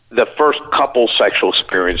the first couple sexual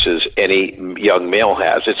experiences any young male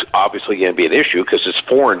has, it's obviously going to be an issue because it's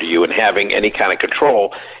foreign to you, and having any kind of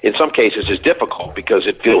control in some cases is difficult because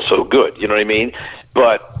it feels so good. You know what I mean?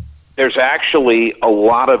 But there's actually a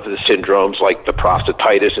lot of the syndromes like the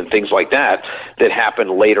prostatitis and things like that that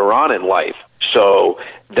happen later on in life. So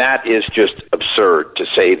that is just absurd to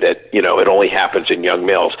say that, it only happens in young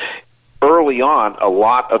males. Early on, a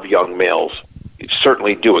lot of young males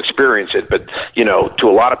certainly do experience it, but to a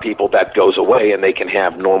lot of people that goes away and they can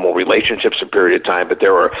have normal relationships a period of time. But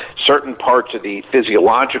there are certain parts of the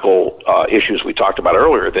physiological issues we talked about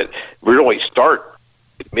earlier that really start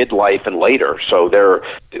midlife and later. So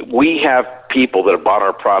we have people that have bought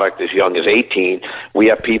our product as young as 18. We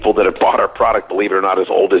have people that have bought our product, believe it or not, as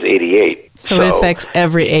old as 88. So it affects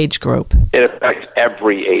every age group. It affects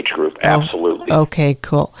every age group, absolutely. Okay,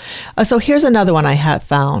 cool. So here's another one I have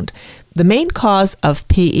found. The main cause of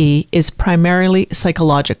PE is primarily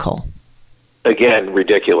psychological. Again,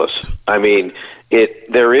 ridiculous. I mean,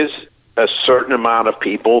 there is a certain amount of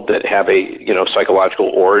people that have a psychological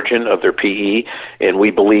origin of their PE, and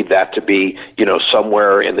we believe that to be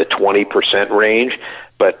somewhere in the 20% range.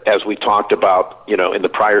 But as we talked about in the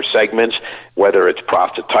prior segments, whether it's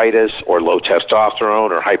prostatitis or low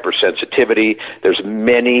testosterone or hypersensitivity, there's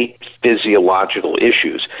many physiological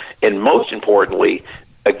issues, and most importantly,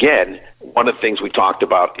 again, one of the things we talked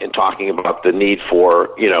about in talking about the need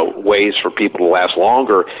for, ways for people to last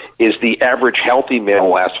longer is the average healthy male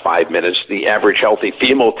lasts 5 minutes. The average healthy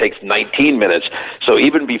female takes 19 minutes. So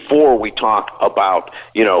even before we talk about,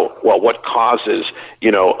 what causes,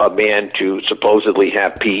 a man to supposedly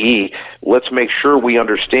have PE, let's make sure we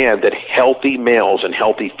understand that healthy males and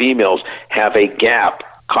healthy females have a gap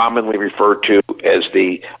commonly referred to as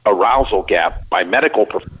the arousal gap by medical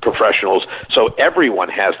professionals. So everyone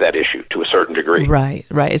has that issue to a certain degree. Right.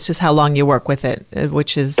 It's just how long you work with it,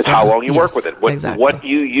 which is... It's how long you work with it. Exactly. What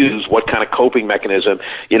you use, what kind of coping mechanism,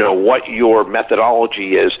 what your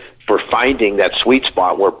methodology is for finding that sweet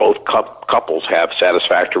spot where both couples have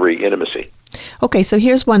satisfactory intimacy. Okay, so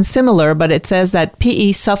here's one similar, but it says that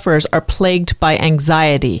PE sufferers are plagued by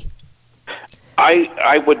anxiety.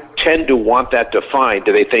 I would tend to want that defined.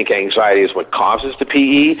 Do they think anxiety is what causes the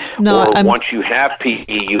PE? No, or once you have PE,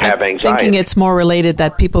 you have anxiety? I'm thinking it's more related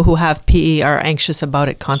that people who have PE are anxious about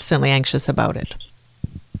it, constantly anxious about it.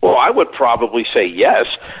 Well, I would probably say yes,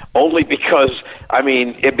 only because,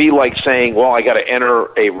 it'd be like saying, well, I got to enter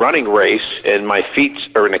a running race and my feet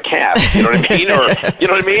are in a cast, you know what I mean? Or, you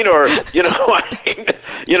know what I mean? Or,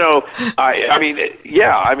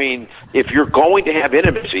 if you're going to have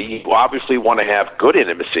intimacy, you obviously want to have good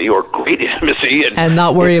intimacy or great intimacy. And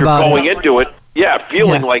not worry about going into it,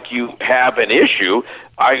 feeling like you have an issue,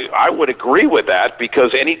 I would agree with that,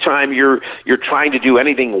 because anytime you're trying to do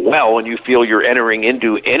anything well and you feel you're entering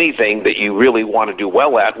into anything that you really want to do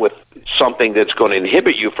well at with something that's going to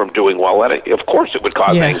inhibit you from doing well at it, of course it would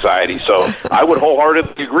cause anxiety. So I would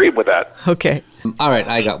wholeheartedly agree with that. Okay. All right,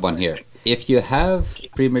 I got one here. If you have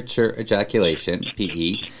premature ejaculation,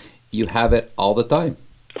 PE, you have it all the time.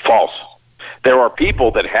 False. There are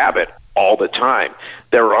people that have it all the time.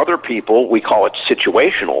 There are other people, we call it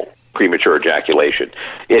situational premature ejaculation.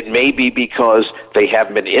 It may be because they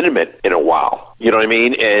haven't been intimate in a while. You know what I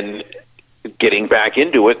mean? And getting back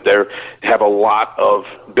into it, they have a lot of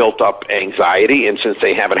built-up anxiety, and since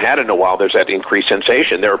they haven't had it in a while, there's that increased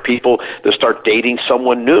sensation. There are people that start dating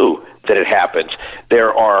someone new that it happens.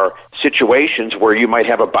 There are situations where you might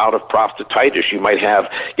have a bout of prostatitis. You might have,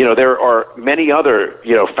 there are many other,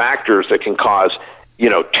 factors that can cause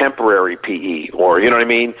temporary PE, or, you know what I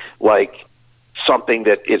mean? Like something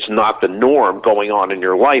that is not the norm going on in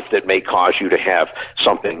your life that may cause you to have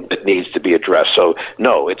something that needs to be addressed. So,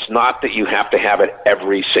 no, it's not that you have to have it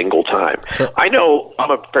every single time. I know I'm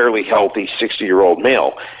a fairly healthy 60-year-old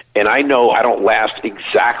male, and I know I don't last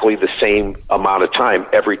exactly the same amount of time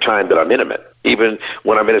every time that I'm intimate. Even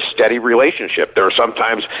when I'm in a steady relationship, there are some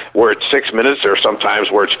times where it's 6 minutes, there are some times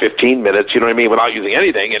where it's 15 minutes, you know what I mean, without using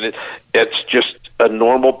anything, and it's just a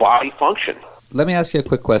normal body function. Let me ask you a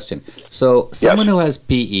quick question. So someone who has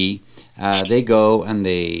PE, they go and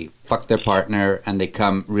they fuck their partner and they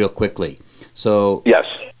come real quickly. So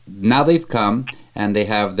now they've come and they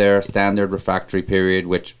have their standard refractory period,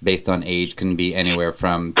 which based on age can be anywhere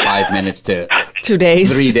from 5 minutes to 2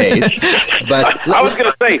 days, 3 days. But I was going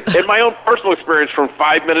to say, in my own personal experience, from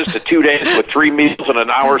 5 minutes to 2 days with 3 meals and an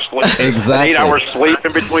hour's sleep, exactly, 8 hours sleep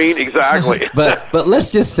in between, exactly. But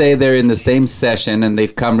let's just say they're in the same session and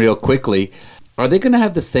they've come real quickly. Are they going to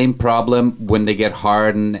have the same problem when they get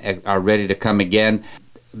hard and are ready to come again,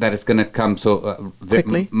 that it's going to come so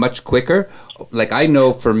much quicker? Like, I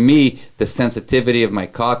know for me, the sensitivity of my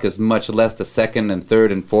cock is much less the second and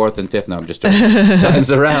third and fourth and fifth. No, I'm just joking. Times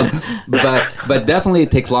around. But definitely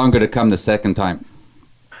it takes longer to come the second time.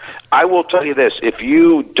 I will tell you this. If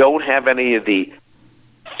you don't have any of the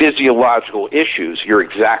physiological issues, you're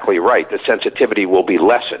exactly right. The sensitivity will be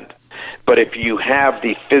lessened. But if you have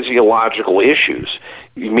the physiological issues,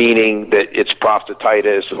 meaning that it's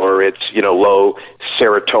prostatitis or it's, low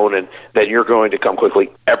serotonin, then you're going to come quickly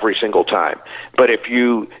every single time. But if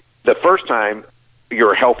the first time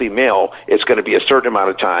you're a healthy male, it's going to be a certain amount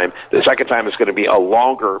of time. The second time is going to be a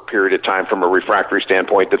longer period of time from a refractory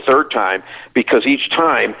standpoint. The third time, because each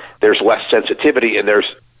time there's less sensitivity and there's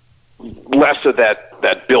less of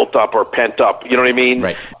that built up or pent up, you know what I mean?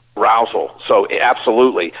 Right. Arousal. So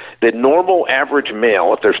absolutely. The normal average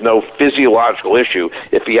male, if there's no physiological issue,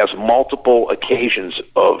 if he has multiple occasions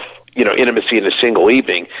of intimacy in a single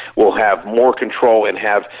evening, will have more control and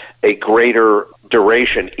have a greater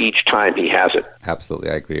duration each time he has it. Absolutely,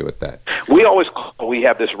 I agree with that. We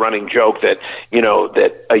have this running joke that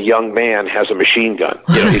that a young man has a machine gun.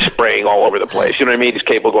 He's spraying all over the place. You know what I mean? He's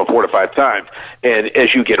capable of going 4 to 5 times. And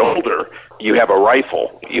as you get older, you have a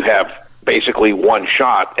rifle. You have basically one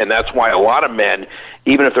shot, and that's why a lot of men,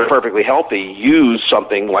 even if they're perfectly healthy, use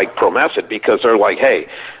something like Promescent, because they're like, hey,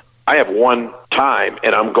 I have one time,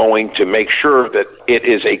 and I'm going to make sure that it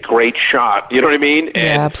is a great shot, you know what I mean?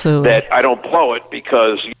 And absolutely. That I don't blow it,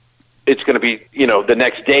 because it's going to be, the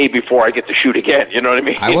next day before I get to shoot again, you know what I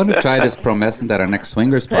mean? I want to try this Promescent at our next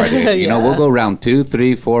swingers party. We'll go round 2,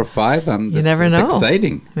 3, 4, 5. You never know. It's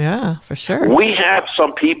exciting. Yeah, for sure. We have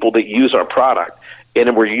some people that use our product,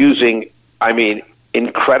 and we're using,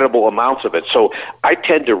 incredible amounts of it. So I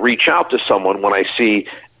tend to reach out to someone when I see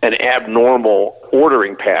an abnormal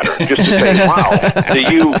ordering pattern, just to say, wow, do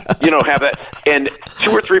you have that? And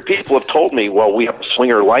 2 or 3 people have told me, well, we have a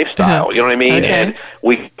swinger lifestyle, you know what I mean? Okay. And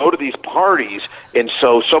we go to these parties, and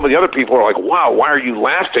so some of the other people are like, wow, why are you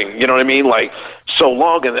lasting, you know what I mean, like, so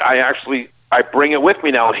long? And I bring it with me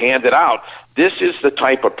now and hand it out. This is the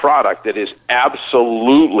type of product that is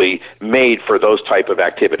absolutely made for those type of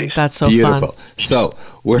activities. That's so beautiful. Fun. So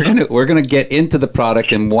we're gonna get into the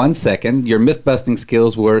product in 1 second. Your myth busting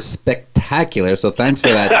skills were spectacular, so thanks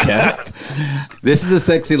for that, Jeff. This is The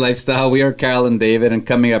Sexy Lifestyle. We are Carol and David, and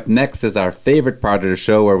coming up next is our favorite part of the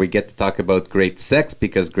show, where we get to talk about great sex,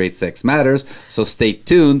 because great sex matters. So stay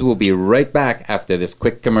tuned. We'll be right back after this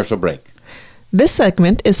quick commercial break. This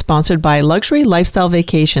segment is sponsored by Luxury Lifestyle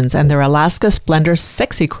Vacations and their Alaska Splendor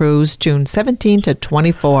Sexy Cruise, June 17 to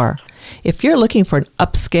 24. If you're looking for an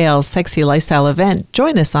upscale sexy lifestyle event,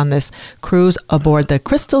 join us on this cruise aboard the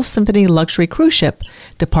Crystal Symphony Luxury Cruise Ship,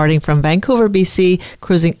 departing from Vancouver, BC,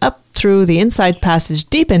 cruising up through the Inside Passage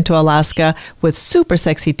deep into Alaska with super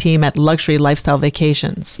sexy team at Luxury Lifestyle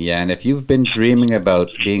Vacations. Yeah, and if you've been dreaming about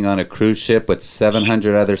being on a cruise ship with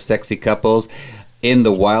 700 other sexy couples in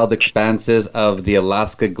the wild expanses of the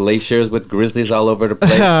Alaska glaciers with grizzlies all over the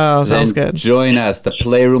place, sounds good. Join us. The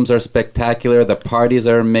playrooms are spectacular, the parties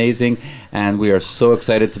are amazing, and we are so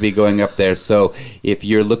excited to be going up there. So if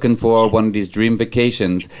you're looking for one of these dream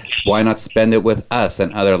vacations, why not spend it with us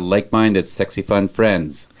and other like-minded sexy fun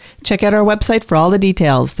friends? Check out our website for all the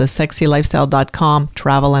details, the sexylifestyle.com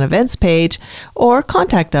travel and events page, or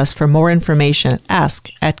contact us for more information. Ask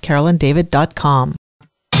at carolanddavid.com.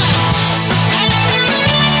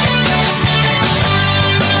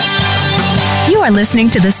 You are listening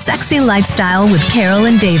to The Sexy Lifestyle with Carol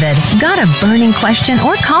and David. Got a burning question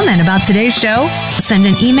or comment about today's show? Send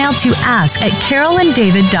an email to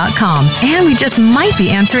ask@carolanddavid.com, and we just might be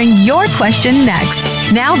answering your question next.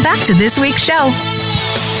 Now back to this week's show.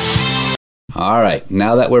 All right,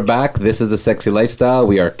 now that we're back, this is The Sexy Lifestyle.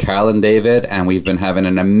 We are Carol and David, and we've been having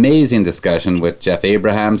an amazing discussion with Jeff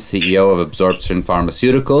Abraham, CEO of Absorption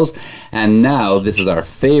Pharmaceuticals. And now this is our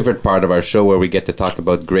favorite part of our show where we get to talk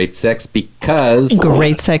about great sex, because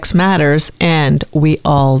great sex matters and we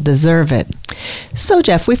all deserve it. So,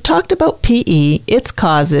 Jeff, we've talked about PE, its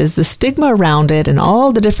causes, the stigma around it, and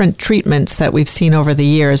all the different treatments that we've seen over the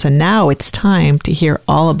years. And now it's time to hear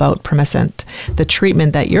all about Promescent, the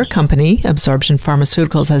treatment that your company, Absorption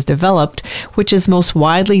Pharmaceuticals, has developed, which is most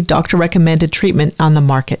widely doctor-recommended treatment on the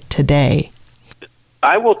market today.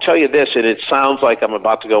 I will tell you this, and it sounds like I'm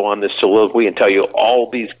about to go on this soliloquy and tell you all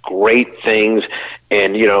these great things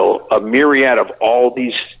and, a myriad of all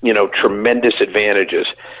these, tremendous advantages.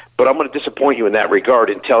 But I'm going to disappoint you in that regard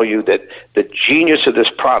and tell you that the genius of this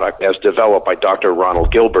product, as developed by Dr.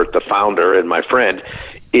 Ronald Gilbert, the founder and my friend,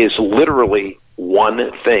 is literally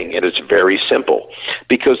one thing, and it's very simple.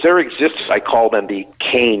 Because there exists, I call them the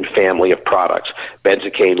cane family of products,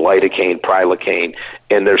 benzocaine, lidocaine, prilocaine,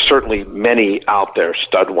 and there's certainly many out there,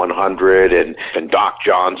 Stud 100 and Doc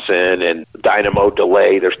Johnson and Dynamo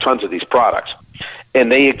Delay. There's tons of these products. And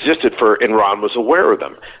they existed and Ron was aware of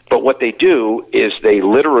them. But what they do is they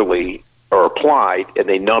literally are applied, and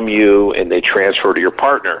they numb you, and they transfer to your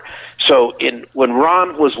partner. So when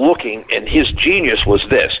Ron was looking, and his genius was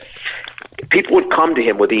this, people would come to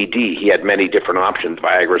him with ED. He had many different options,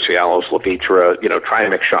 Viagra, Cialis, Levitra,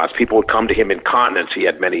 Trimix shots. People would come to him incontinence. He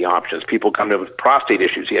had many options. People would come to him with prostate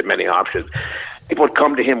issues. He had many options. People would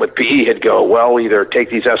come to him with PE. He'd go, well, either take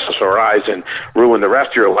these SSRIs and ruin the rest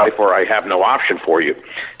of your life, or I have no option for you.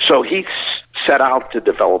 So he set out to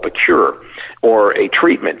develop a cure or a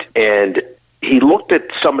treatment. And he looked at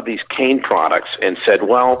some of these cane products and said,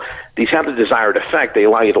 well, these have the desired effect. They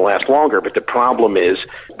allow you to last longer, but the problem is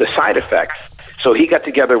the side effects. So he got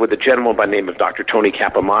together with a gentleman by the name of Dr. Tony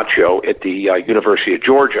Capomaccio at the University of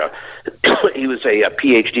Georgia. He was a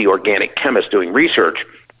PhD organic chemist doing research.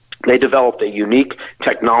 They developed a unique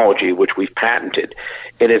technology, which we've patented,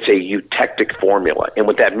 and it's a eutectic formula. And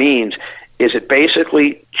what that means is it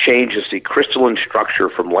basically changes the crystalline structure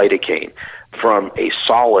from lidocaine from a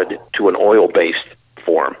solid to an oil-based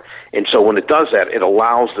form. And so when it does that, it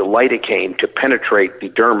allows the lidocaine to penetrate the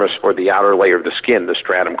dermis, or the outer layer of the skin, the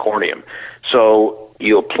stratum corneum. So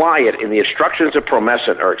you apply it, and the instructions of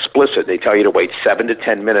Promescent are explicit. They tell you to wait 7 to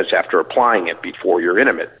 10 minutes after applying it before you're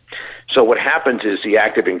intimate. So what happens is the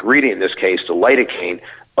active ingredient, in this case, the lidocaine,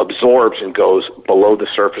 absorbs and goes below the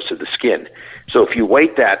surface of the skin. So if you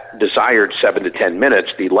wait that desired 7 to 10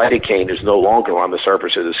 minutes, the lidocaine is no longer on the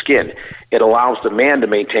surface of the skin. It allows the man to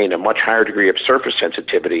maintain a much higher degree of surface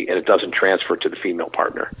sensitivity, and it doesn't transfer to the female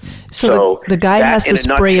partner. So the guy has to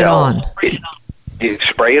spray it on. You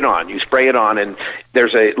spray it on. You spray it on, and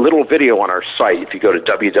there's a little video on our site. If you go to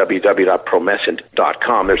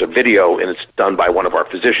www.promescent.com, there's a video, and it's done by one of our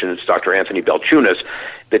physicians, Dr. Anthony Belchunas,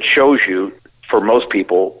 that shows you, for most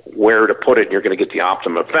people, where to put it, and you're going to get the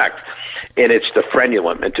optimum effect. And it's the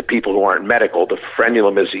frenulum. And to people who aren't medical, the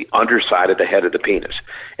frenulum is the underside of the head of the penis,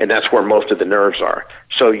 and that's where most of the nerves are.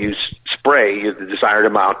 So you spray the desired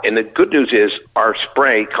amount, and the good news is our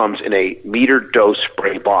spray comes in a meter dose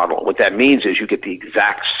spray bottle. What that means is you get the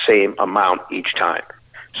exact same amount each time.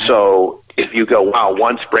 So if you go, wow,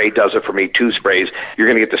 one spray does it for me, 2 sprays, you're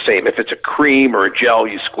going to get the same. If it's a cream or a gel,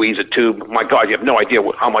 you squeeze a tube, my God, you have no idea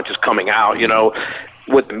how much is coming out,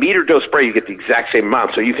 With the meter dose spray, you get the exact same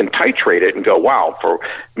amount, so you can titrate it and go, wow, for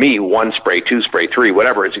me, 1 spray, 2 spray, 3,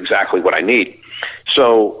 whatever is exactly what I need.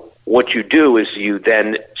 So what you do is you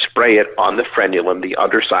then spray it on the frenulum, the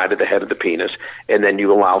underside of the head of the penis, and then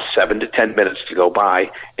you allow 7 to 10 minutes to go by,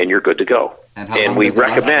 and you're good to go. And we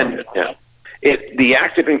recommend the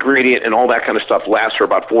active ingredient and all that kind of stuff lasts for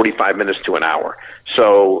about 45 minutes to an hour.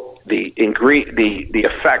 So the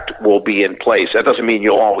effect will be in place. That doesn't mean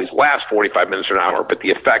you'll always last 45 minutes or an hour, but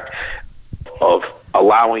the effect of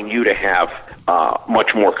allowing you to have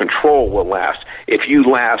much more control will last. If you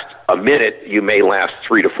last a minute, you may last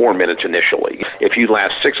 3 to 4 minutes initially. If you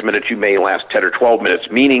last 6 minutes, you may last 10 or 12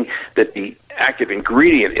 minutes, meaning that the active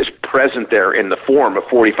ingredient is present there in the form of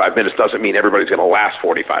 45 minutes. Doesn't mean everybody's going to last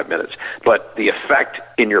 45 minutes, but the effect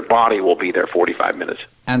in your body will be there 45 minutes.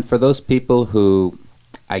 And for those people who,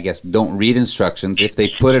 I guess, don't read instructions, if they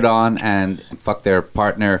put it on and fuck their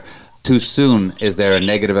partner too soon, is there a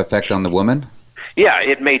negative effect on the woman? Yeah,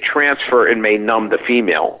 it may transfer and may numb the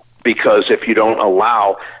female, because if you don't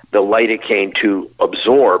allow the lidocaine to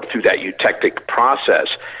absorb through that eutectic process,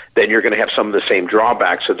 then you're going to have some of the same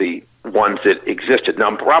drawbacks of the ones that existed.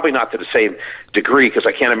 Now, probably not to the same degree, because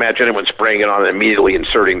I can't imagine anyone spraying it on and immediately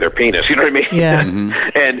inserting their penis. You know what I mean?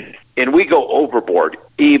 Yeah. And we go overboard,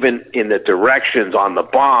 even in the directions on the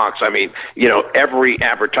box. I mean, every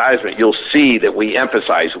advertisement, you'll see that we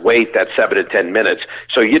emphasize wait that 7 to 10 minutes.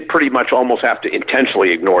 So you'd pretty much almost have to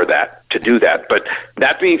intentionally ignore that to do that. But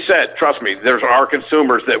that being said, trust me, there are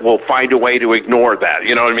consumers that will find a way to ignore that.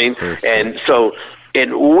 You know what I mean? Sure.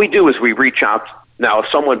 And what we do is we reach out. Now, if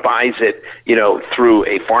someone buys it, through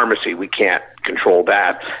a pharmacy, we can't control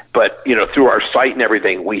that. But, through our site and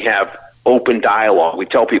everything, we have open dialogue. We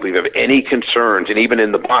tell people if you have any concerns, and even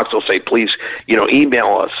in the box, they'll say, please,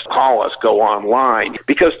 email us, call us, go online.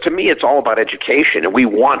 Because to me, it's all about education, and we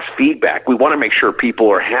want feedback. We want to make sure people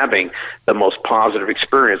are having the most positive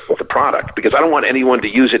experience with the product, because I don't want anyone to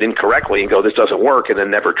use it incorrectly and go, this doesn't work, and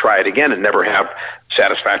then never try it again and never have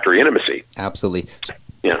satisfactory intimacy. Absolutely.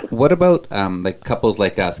 Yeah. What about like couples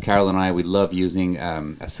like us? Carol and I, we love using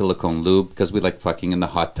a silicone lube because we like fucking in the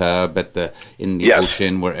hot tub, in the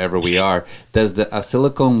ocean, wherever we are. Does a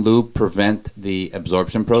silicone lube prevent the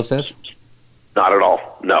absorption process? Not at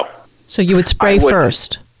all. No. So you would spray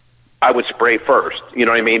first? I would spray first. You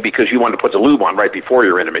know what I mean? Because you want to put the lube on right before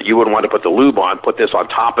you're intimate. You wouldn't want to put the lube on, put this on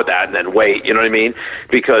top of that, and then wait. You know what I mean?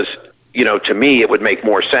 Because, to me, it would make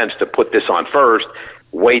more sense to put this on first,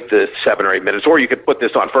 wait the 7 or 8 minutes, or you could put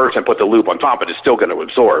this on first and put the lube on top, but it's still going to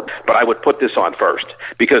absorb. But I would put this on first,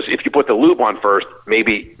 because if you put the lube on first,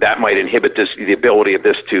 maybe that might inhibit the ability of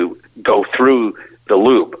this to go through the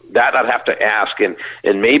lube. That I'd have to ask, and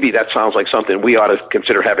maybe that sounds like something we ought to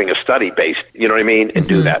consider having a study based, you know what I mean, and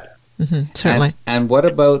do that. Mm-hmm, certainly. And what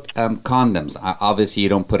about condoms? Obviously, you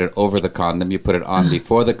don't put it over the condom, you put it on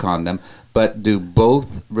before the condom. But do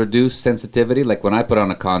both reduce sensitivity? Like when I put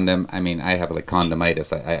on a condom, I mean, I have like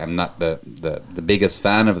condomitis. I'm not the biggest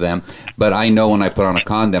fan of them, but I know when I put on a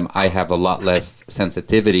condom, I have a lot less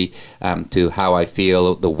sensitivity to how I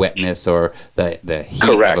feel, the wetness or the heat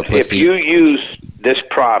Correct. of a pussy. If you use this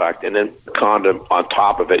product and then condom on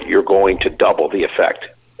top of it, you're going to double the effect.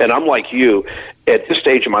 And I'm like you, at this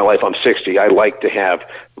stage of my life, I'm 60, I like to have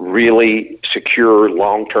really secure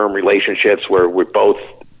long-term relationships where we're both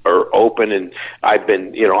are open, and I've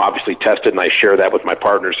been, obviously tested, and I share that with my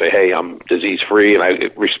partner, say, hey, I'm disease-free, and I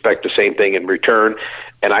respect the same thing in return,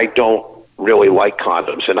 and I don't really like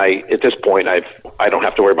condoms, and at this point, I don't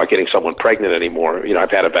have to worry about getting someone pregnant anymore. I've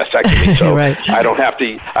had a vasectomy, so right. I don't have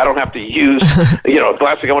to use, the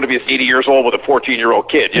last thing I want to be is 80 years old with a 14-year-old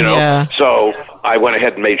kid, Yeah. So I went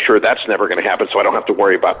ahead and made sure that's never going to happen, so I don't have to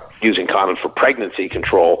worry about using condoms for pregnancy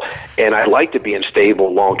control. And I like to be in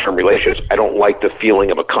stable, long-term relationships. I don't like the feeling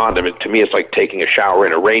of a condom. To me, it's like taking a shower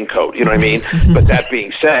in a raincoat. You know what I mean? But that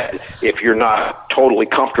being said, if you're not totally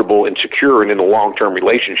comfortable and secure and in a long-term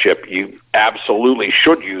relationship, you absolutely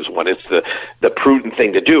should use one. It's the prudent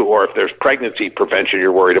thing to do. Or if there's pregnancy prevention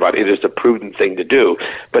you're worried about, it is the prudent thing to do.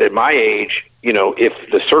 But at my age,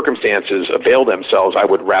 if the circumstances avail themselves, I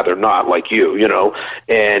would rather not, like you,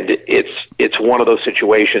 and it's one of those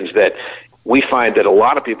situations that we find that a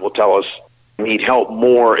lot of people tell us need help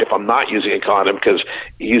more if I'm not using a condom, because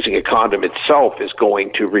using a condom itself is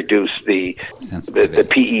going to reduce the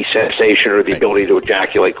PE sensation or the ability to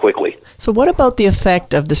ejaculate quickly. So what about the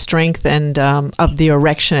effect of the strength and of the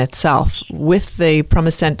erection itself? With the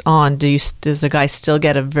Promescent on, does the guy still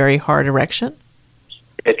get a very hard erection?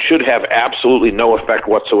 It should have absolutely no effect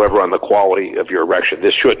whatsoever on the quality of your erection.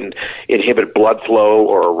 This shouldn't inhibit blood flow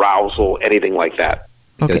or arousal, anything like that.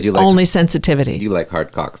 Okay, it's only sensitivity. You like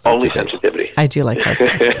hard cocks. Only sensitivity. I do like hard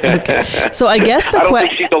cocks. Okay. So I guess I don't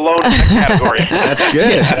think she's alone in that category. That's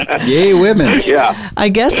good. Yay, women. Yeah. I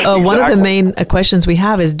guess one of the main questions we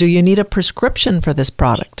have is, do you need a prescription for this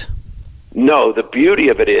product? No, the beauty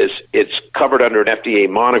of it is it's covered under an FDA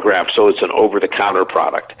monograph, so it's an over-the-counter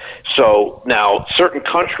product. So now certain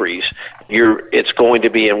countries, it's going to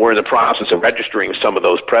be, and we're in the process of registering some of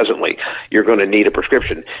those presently, you're going to need a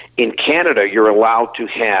prescription. In Canada, you're allowed to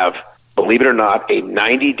have, believe it or not, a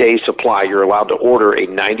 90-day supply. You're allowed to order a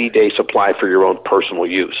 90-day supply for your own personal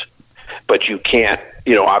use. But you can't,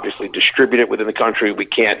 obviously distribute it within the country. We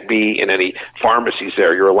can't be in any pharmacies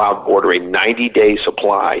there. You're allowed to order a 90-day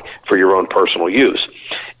supply for your own personal use.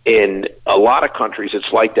 In a lot of countries,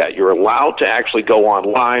 it's like that. You're allowed to actually go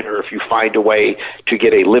online, or if you find a way to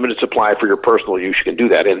get a limited supply for your personal use, you can do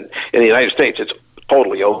that. In the United States, it's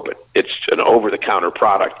totally open. It's an over-the-counter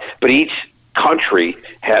product. But each country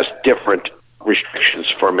has different restrictions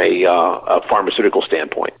from a pharmaceutical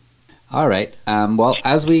standpoint. All right. Well,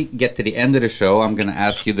 as we get to the end of the show, I'm going to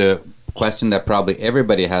ask you the question that probably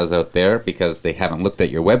everybody has out there because they haven't looked at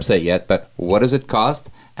your website yet, but what does it cost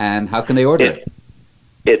and how can they order it?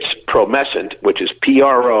 It's Promescent, which is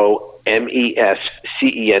Promescent. It's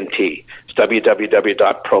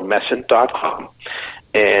www.promescent.com.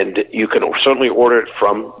 And you can certainly order it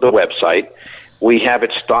from the website. We have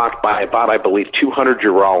it stocked by about, I believe, 200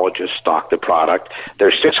 urologists stock the product.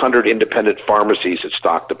 There's 600 independent pharmacies that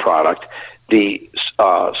stock the product. The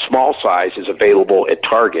small size is available at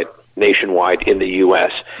Target nationwide in the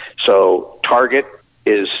U.S. So Target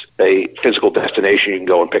is a physical destination. You can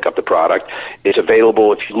go and pick up the product. It's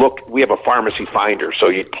available. If you look, we have a pharmacy finder. So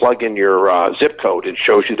you plug in your zip code and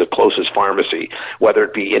shows you the closest pharmacy, whether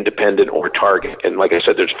it be independent or Target. And like I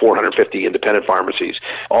said, there's 450 independent pharmacies.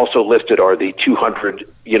 Also listed are the 200,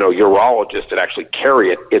 urologists that actually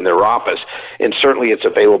carry it in their office. And certainly it's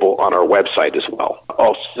available on our website as well.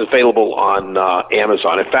 Also available on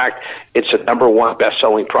Amazon. In fact, it's the #1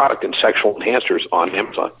 best-selling product in sexual enhancers on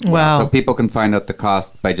Amazon. Wow. So people can find out the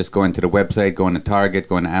cost by just going to the website, going to Target,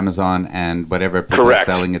 going to Amazon, and whatever people are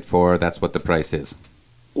selling it for, that's what the price is.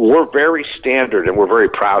 We're very standard, and we're very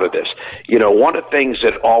proud of this. One of the things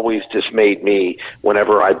that always dismayed me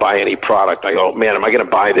whenever I buy any product, I go, man, am I going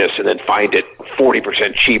to buy this and then find it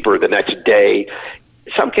 40% cheaper the next day?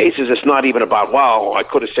 In some cases, it's not even about, wow, I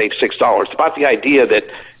could have saved $6. It's about the idea that,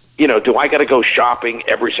 do I got to go shopping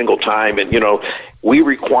every single time? And, we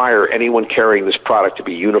require anyone carrying this product to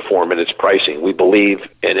be uniform in its pricing. We believe,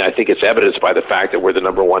 and I think it's evidenced by the fact that we're the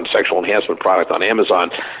 #1 sexual enhancement product on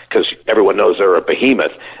Amazon, because everyone knows they're a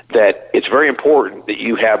behemoth, that it's very important that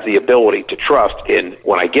you have the ability to trust in,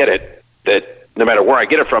 when I get it, that no matter where I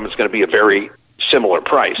get it from, it's going to be a very similar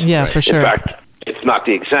price. Yeah, for sure. In fact, it's not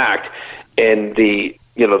the exact. And the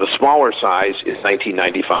smaller size is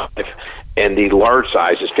 $19.95. And the large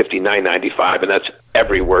size is $59.95, and that's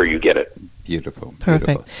everywhere you get it. Beautiful.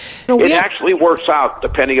 Perfect. Beautiful. It actually works out,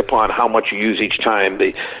 depending upon how much you use each time.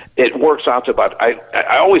 It works out to about, I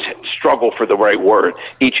always struggle for the right word,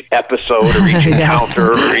 each episode or each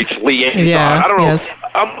encounter or each liaison. Yeah, I don't know. yes.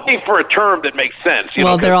 I'm looking for a term that makes sense.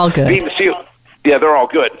 They're all good. Yeah, they're all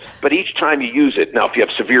good. But each time you use it, now if you have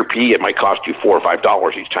severe PE, it might cost you $4 or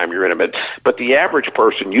 $5 each time you're intimate. But the average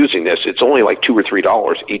person using this, it's only like $2 or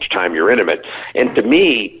 $3 each time you're intimate. And to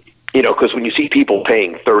me, because when you see people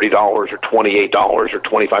paying $30 or $28 or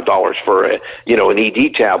 $25 for an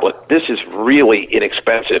ED tablet, this is really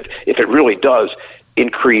inexpensive. If it really does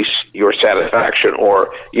increase your satisfaction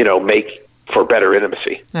or make for better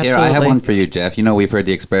intimacy. Absolutely. Here, I have one for you, Jeff. We've heard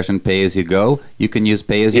the expression pay as you go. You can use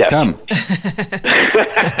pay as you come.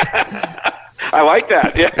 I like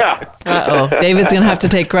that, yeah. Uh-oh. David's going to have to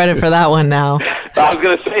take credit for that one now. I was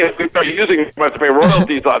going to say, if we start using it, we have to pay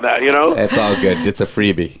royalties on that, It's all good. It's a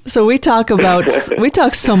freebie. So we talk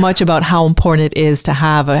so much about how important it is to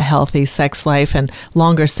have a healthy sex life, and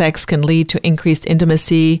longer sex can lead to increased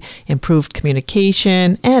intimacy, improved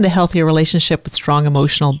communication, and a healthier relationship with strong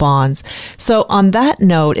emotional bonds. So on that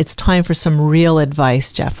note, it's time for some real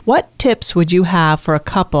advice, Jeff. What tips would you have for a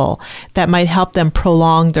couple that might help them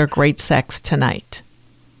prolong their great sex tonight?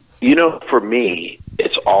 For me,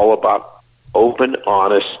 it's all about open,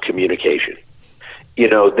 honest communication.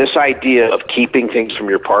 This idea of keeping things from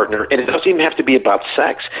your partner, and it doesn't even have to be about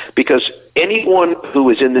sex, because anyone who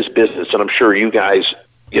is in this business, and I'm sure you guys,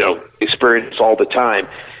 experience all the time,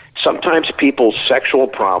 sometimes people's sexual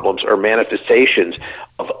problems are manifestations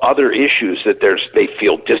of other issues that they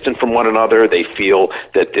feel distant from one another. They feel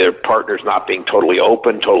that their partner's not being totally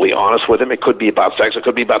open, totally honest with them. It could be about sex. It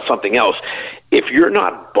could be about something else. If you're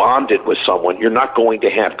not bonded with someone, you're not going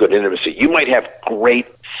to have good intimacy. You might have great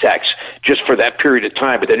sex just for that period of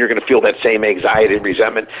time, but then you're going to feel that same anxiety and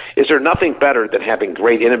resentment. Is there nothing better than having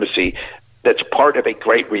great intimacy that's part of a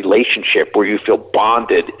great relationship where you feel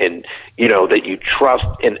bonded and, that you trust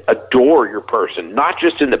and adore your person, not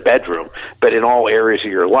just in the bedroom, but in all areas of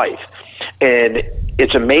your life? And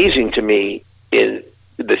it's amazing to me in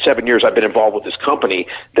the 7 years I've been involved with this company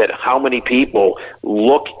that how many people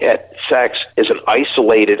look at sex as an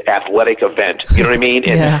isolated athletic event. You know what I mean?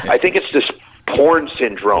 And I think it's this porn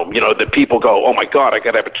syndrome, that people go, oh my God, I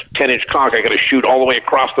got to have a 10-inch cock. I got to shoot all the way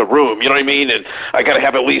across the room. You know what I mean? And I got to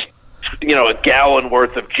have at least, a gallon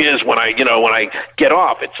worth of jizz when I get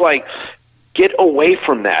off. It's like, get away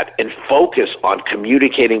from that and focus on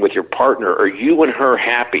communicating with your partner. Are you and her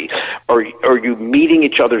happy? Are you meeting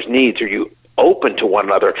each other's needs? Are you open to one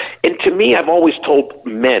another? And to me, I've always told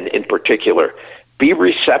men in particular, be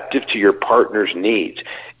receptive to your partner's needs.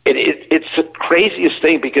 It's the craziest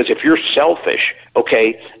thing, because if you're selfish,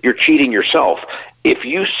 you're cheating yourself. If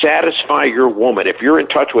you satisfy your woman, if you're in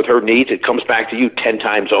touch with her needs, it comes back to you 10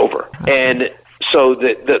 times over. And So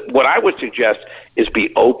what I would suggest is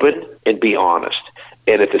be open and be honest.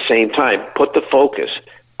 And at the same time, put the focus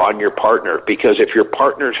on your partner, because if your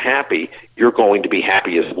partner's happy, you're going to be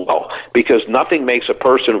happy as well. Because nothing makes a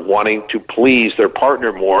person wanting to please their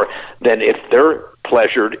partner more than if they're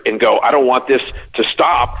pleasured and go, I don't want this to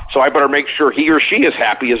stop, so I better make sure he or she is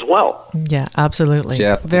happy as well. Yeah, absolutely.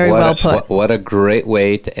 Jeff, very well put. What a great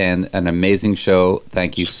way to end an amazing show.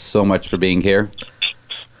 Thank you so much for being here.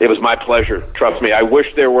 It was my pleasure. Trust me, I wish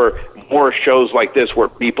there were more shows like this where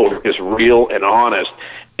people are just real and honest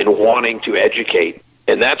and wanting to educate.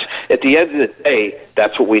 And that's, at the end of the day,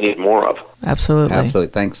 that's what we need more of. Absolutely.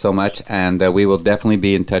 Absolutely. Thanks so much. And we will definitely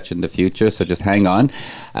be in touch in the future, so just hang on.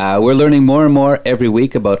 We're learning more and more every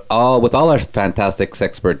week with all our fantastic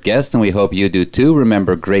sexpert guests, and we hope you do too.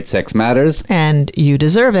 Remember, great sex matters. And you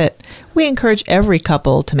deserve it. We encourage every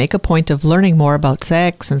couple to make a point of learning more about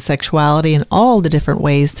sex and sexuality and all the different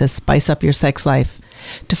ways to spice up your sex life.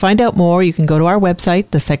 To find out more, you can go to our website,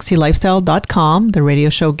 thesexylifestyle.com, the radio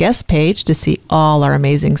show guest page, to see all our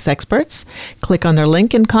amazing sexperts. Click on their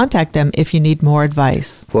link and contact them if you need more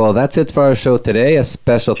advice. Well, that's it for our show today. A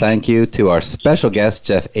special thank you to our special guest,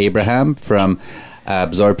 Jeff Abraham from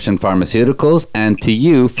Absorption Pharmaceuticals, and to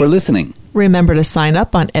you for listening. Remember to sign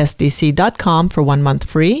up on sdc.com for 1 month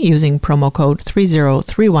free using promo code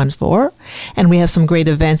 30314. And we have some great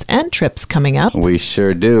events and trips coming up. We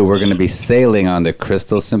sure do. We're going to be sailing on the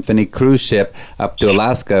Crystal Symphony cruise ship up to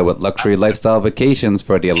Alaska with Luxury Lifestyle Vacations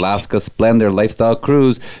for the Alaska Splendor Lifestyle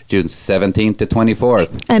Cruise, June 17th to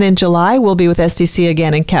 24th. And in July, we'll be with SDC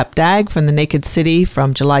again in Cap Dag from the Naked City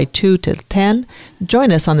from July 2 to 10.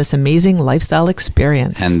 Join us on this amazing lifestyle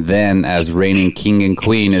experience. And then, as reigning king and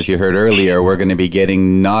queen, as you heard earlier, we're going to be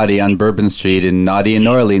getting naughty on Bourbon Street in Naughty in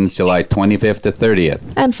New Orleans, July 25th to 30th.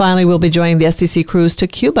 And finally, we'll be joining the SDC cruise to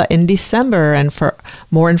Cuba in December. And for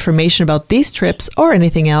more information about these trips or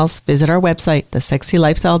anything else, visit our website,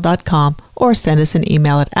 thesexylifestyle.com, or send us an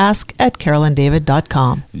email at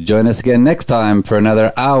ask@carolanddavid.com. Join us again next time for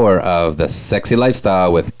another hour of The Sexy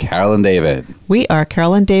Lifestyle with Carol and David. We are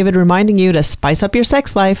Carol and David, reminding you to spice up your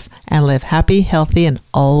sex life and live happy, healthy, and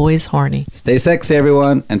always horny. Stay sexy,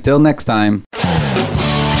 everyone. Until next time.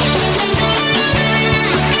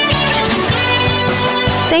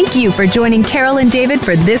 Thank you for joining Carol and David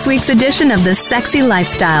for this week's edition of The Sexy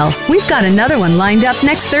Lifestyle. We've got another one lined up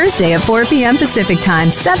next Thursday at 4 p.m. Pacific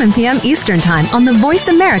Time, 7 p.m. Eastern Time on the Voice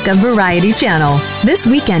America Variety Channel. This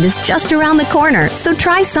weekend is just around the corner, so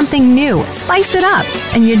try something new, spice it up,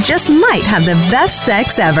 and you just might have the best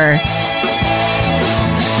sex ever.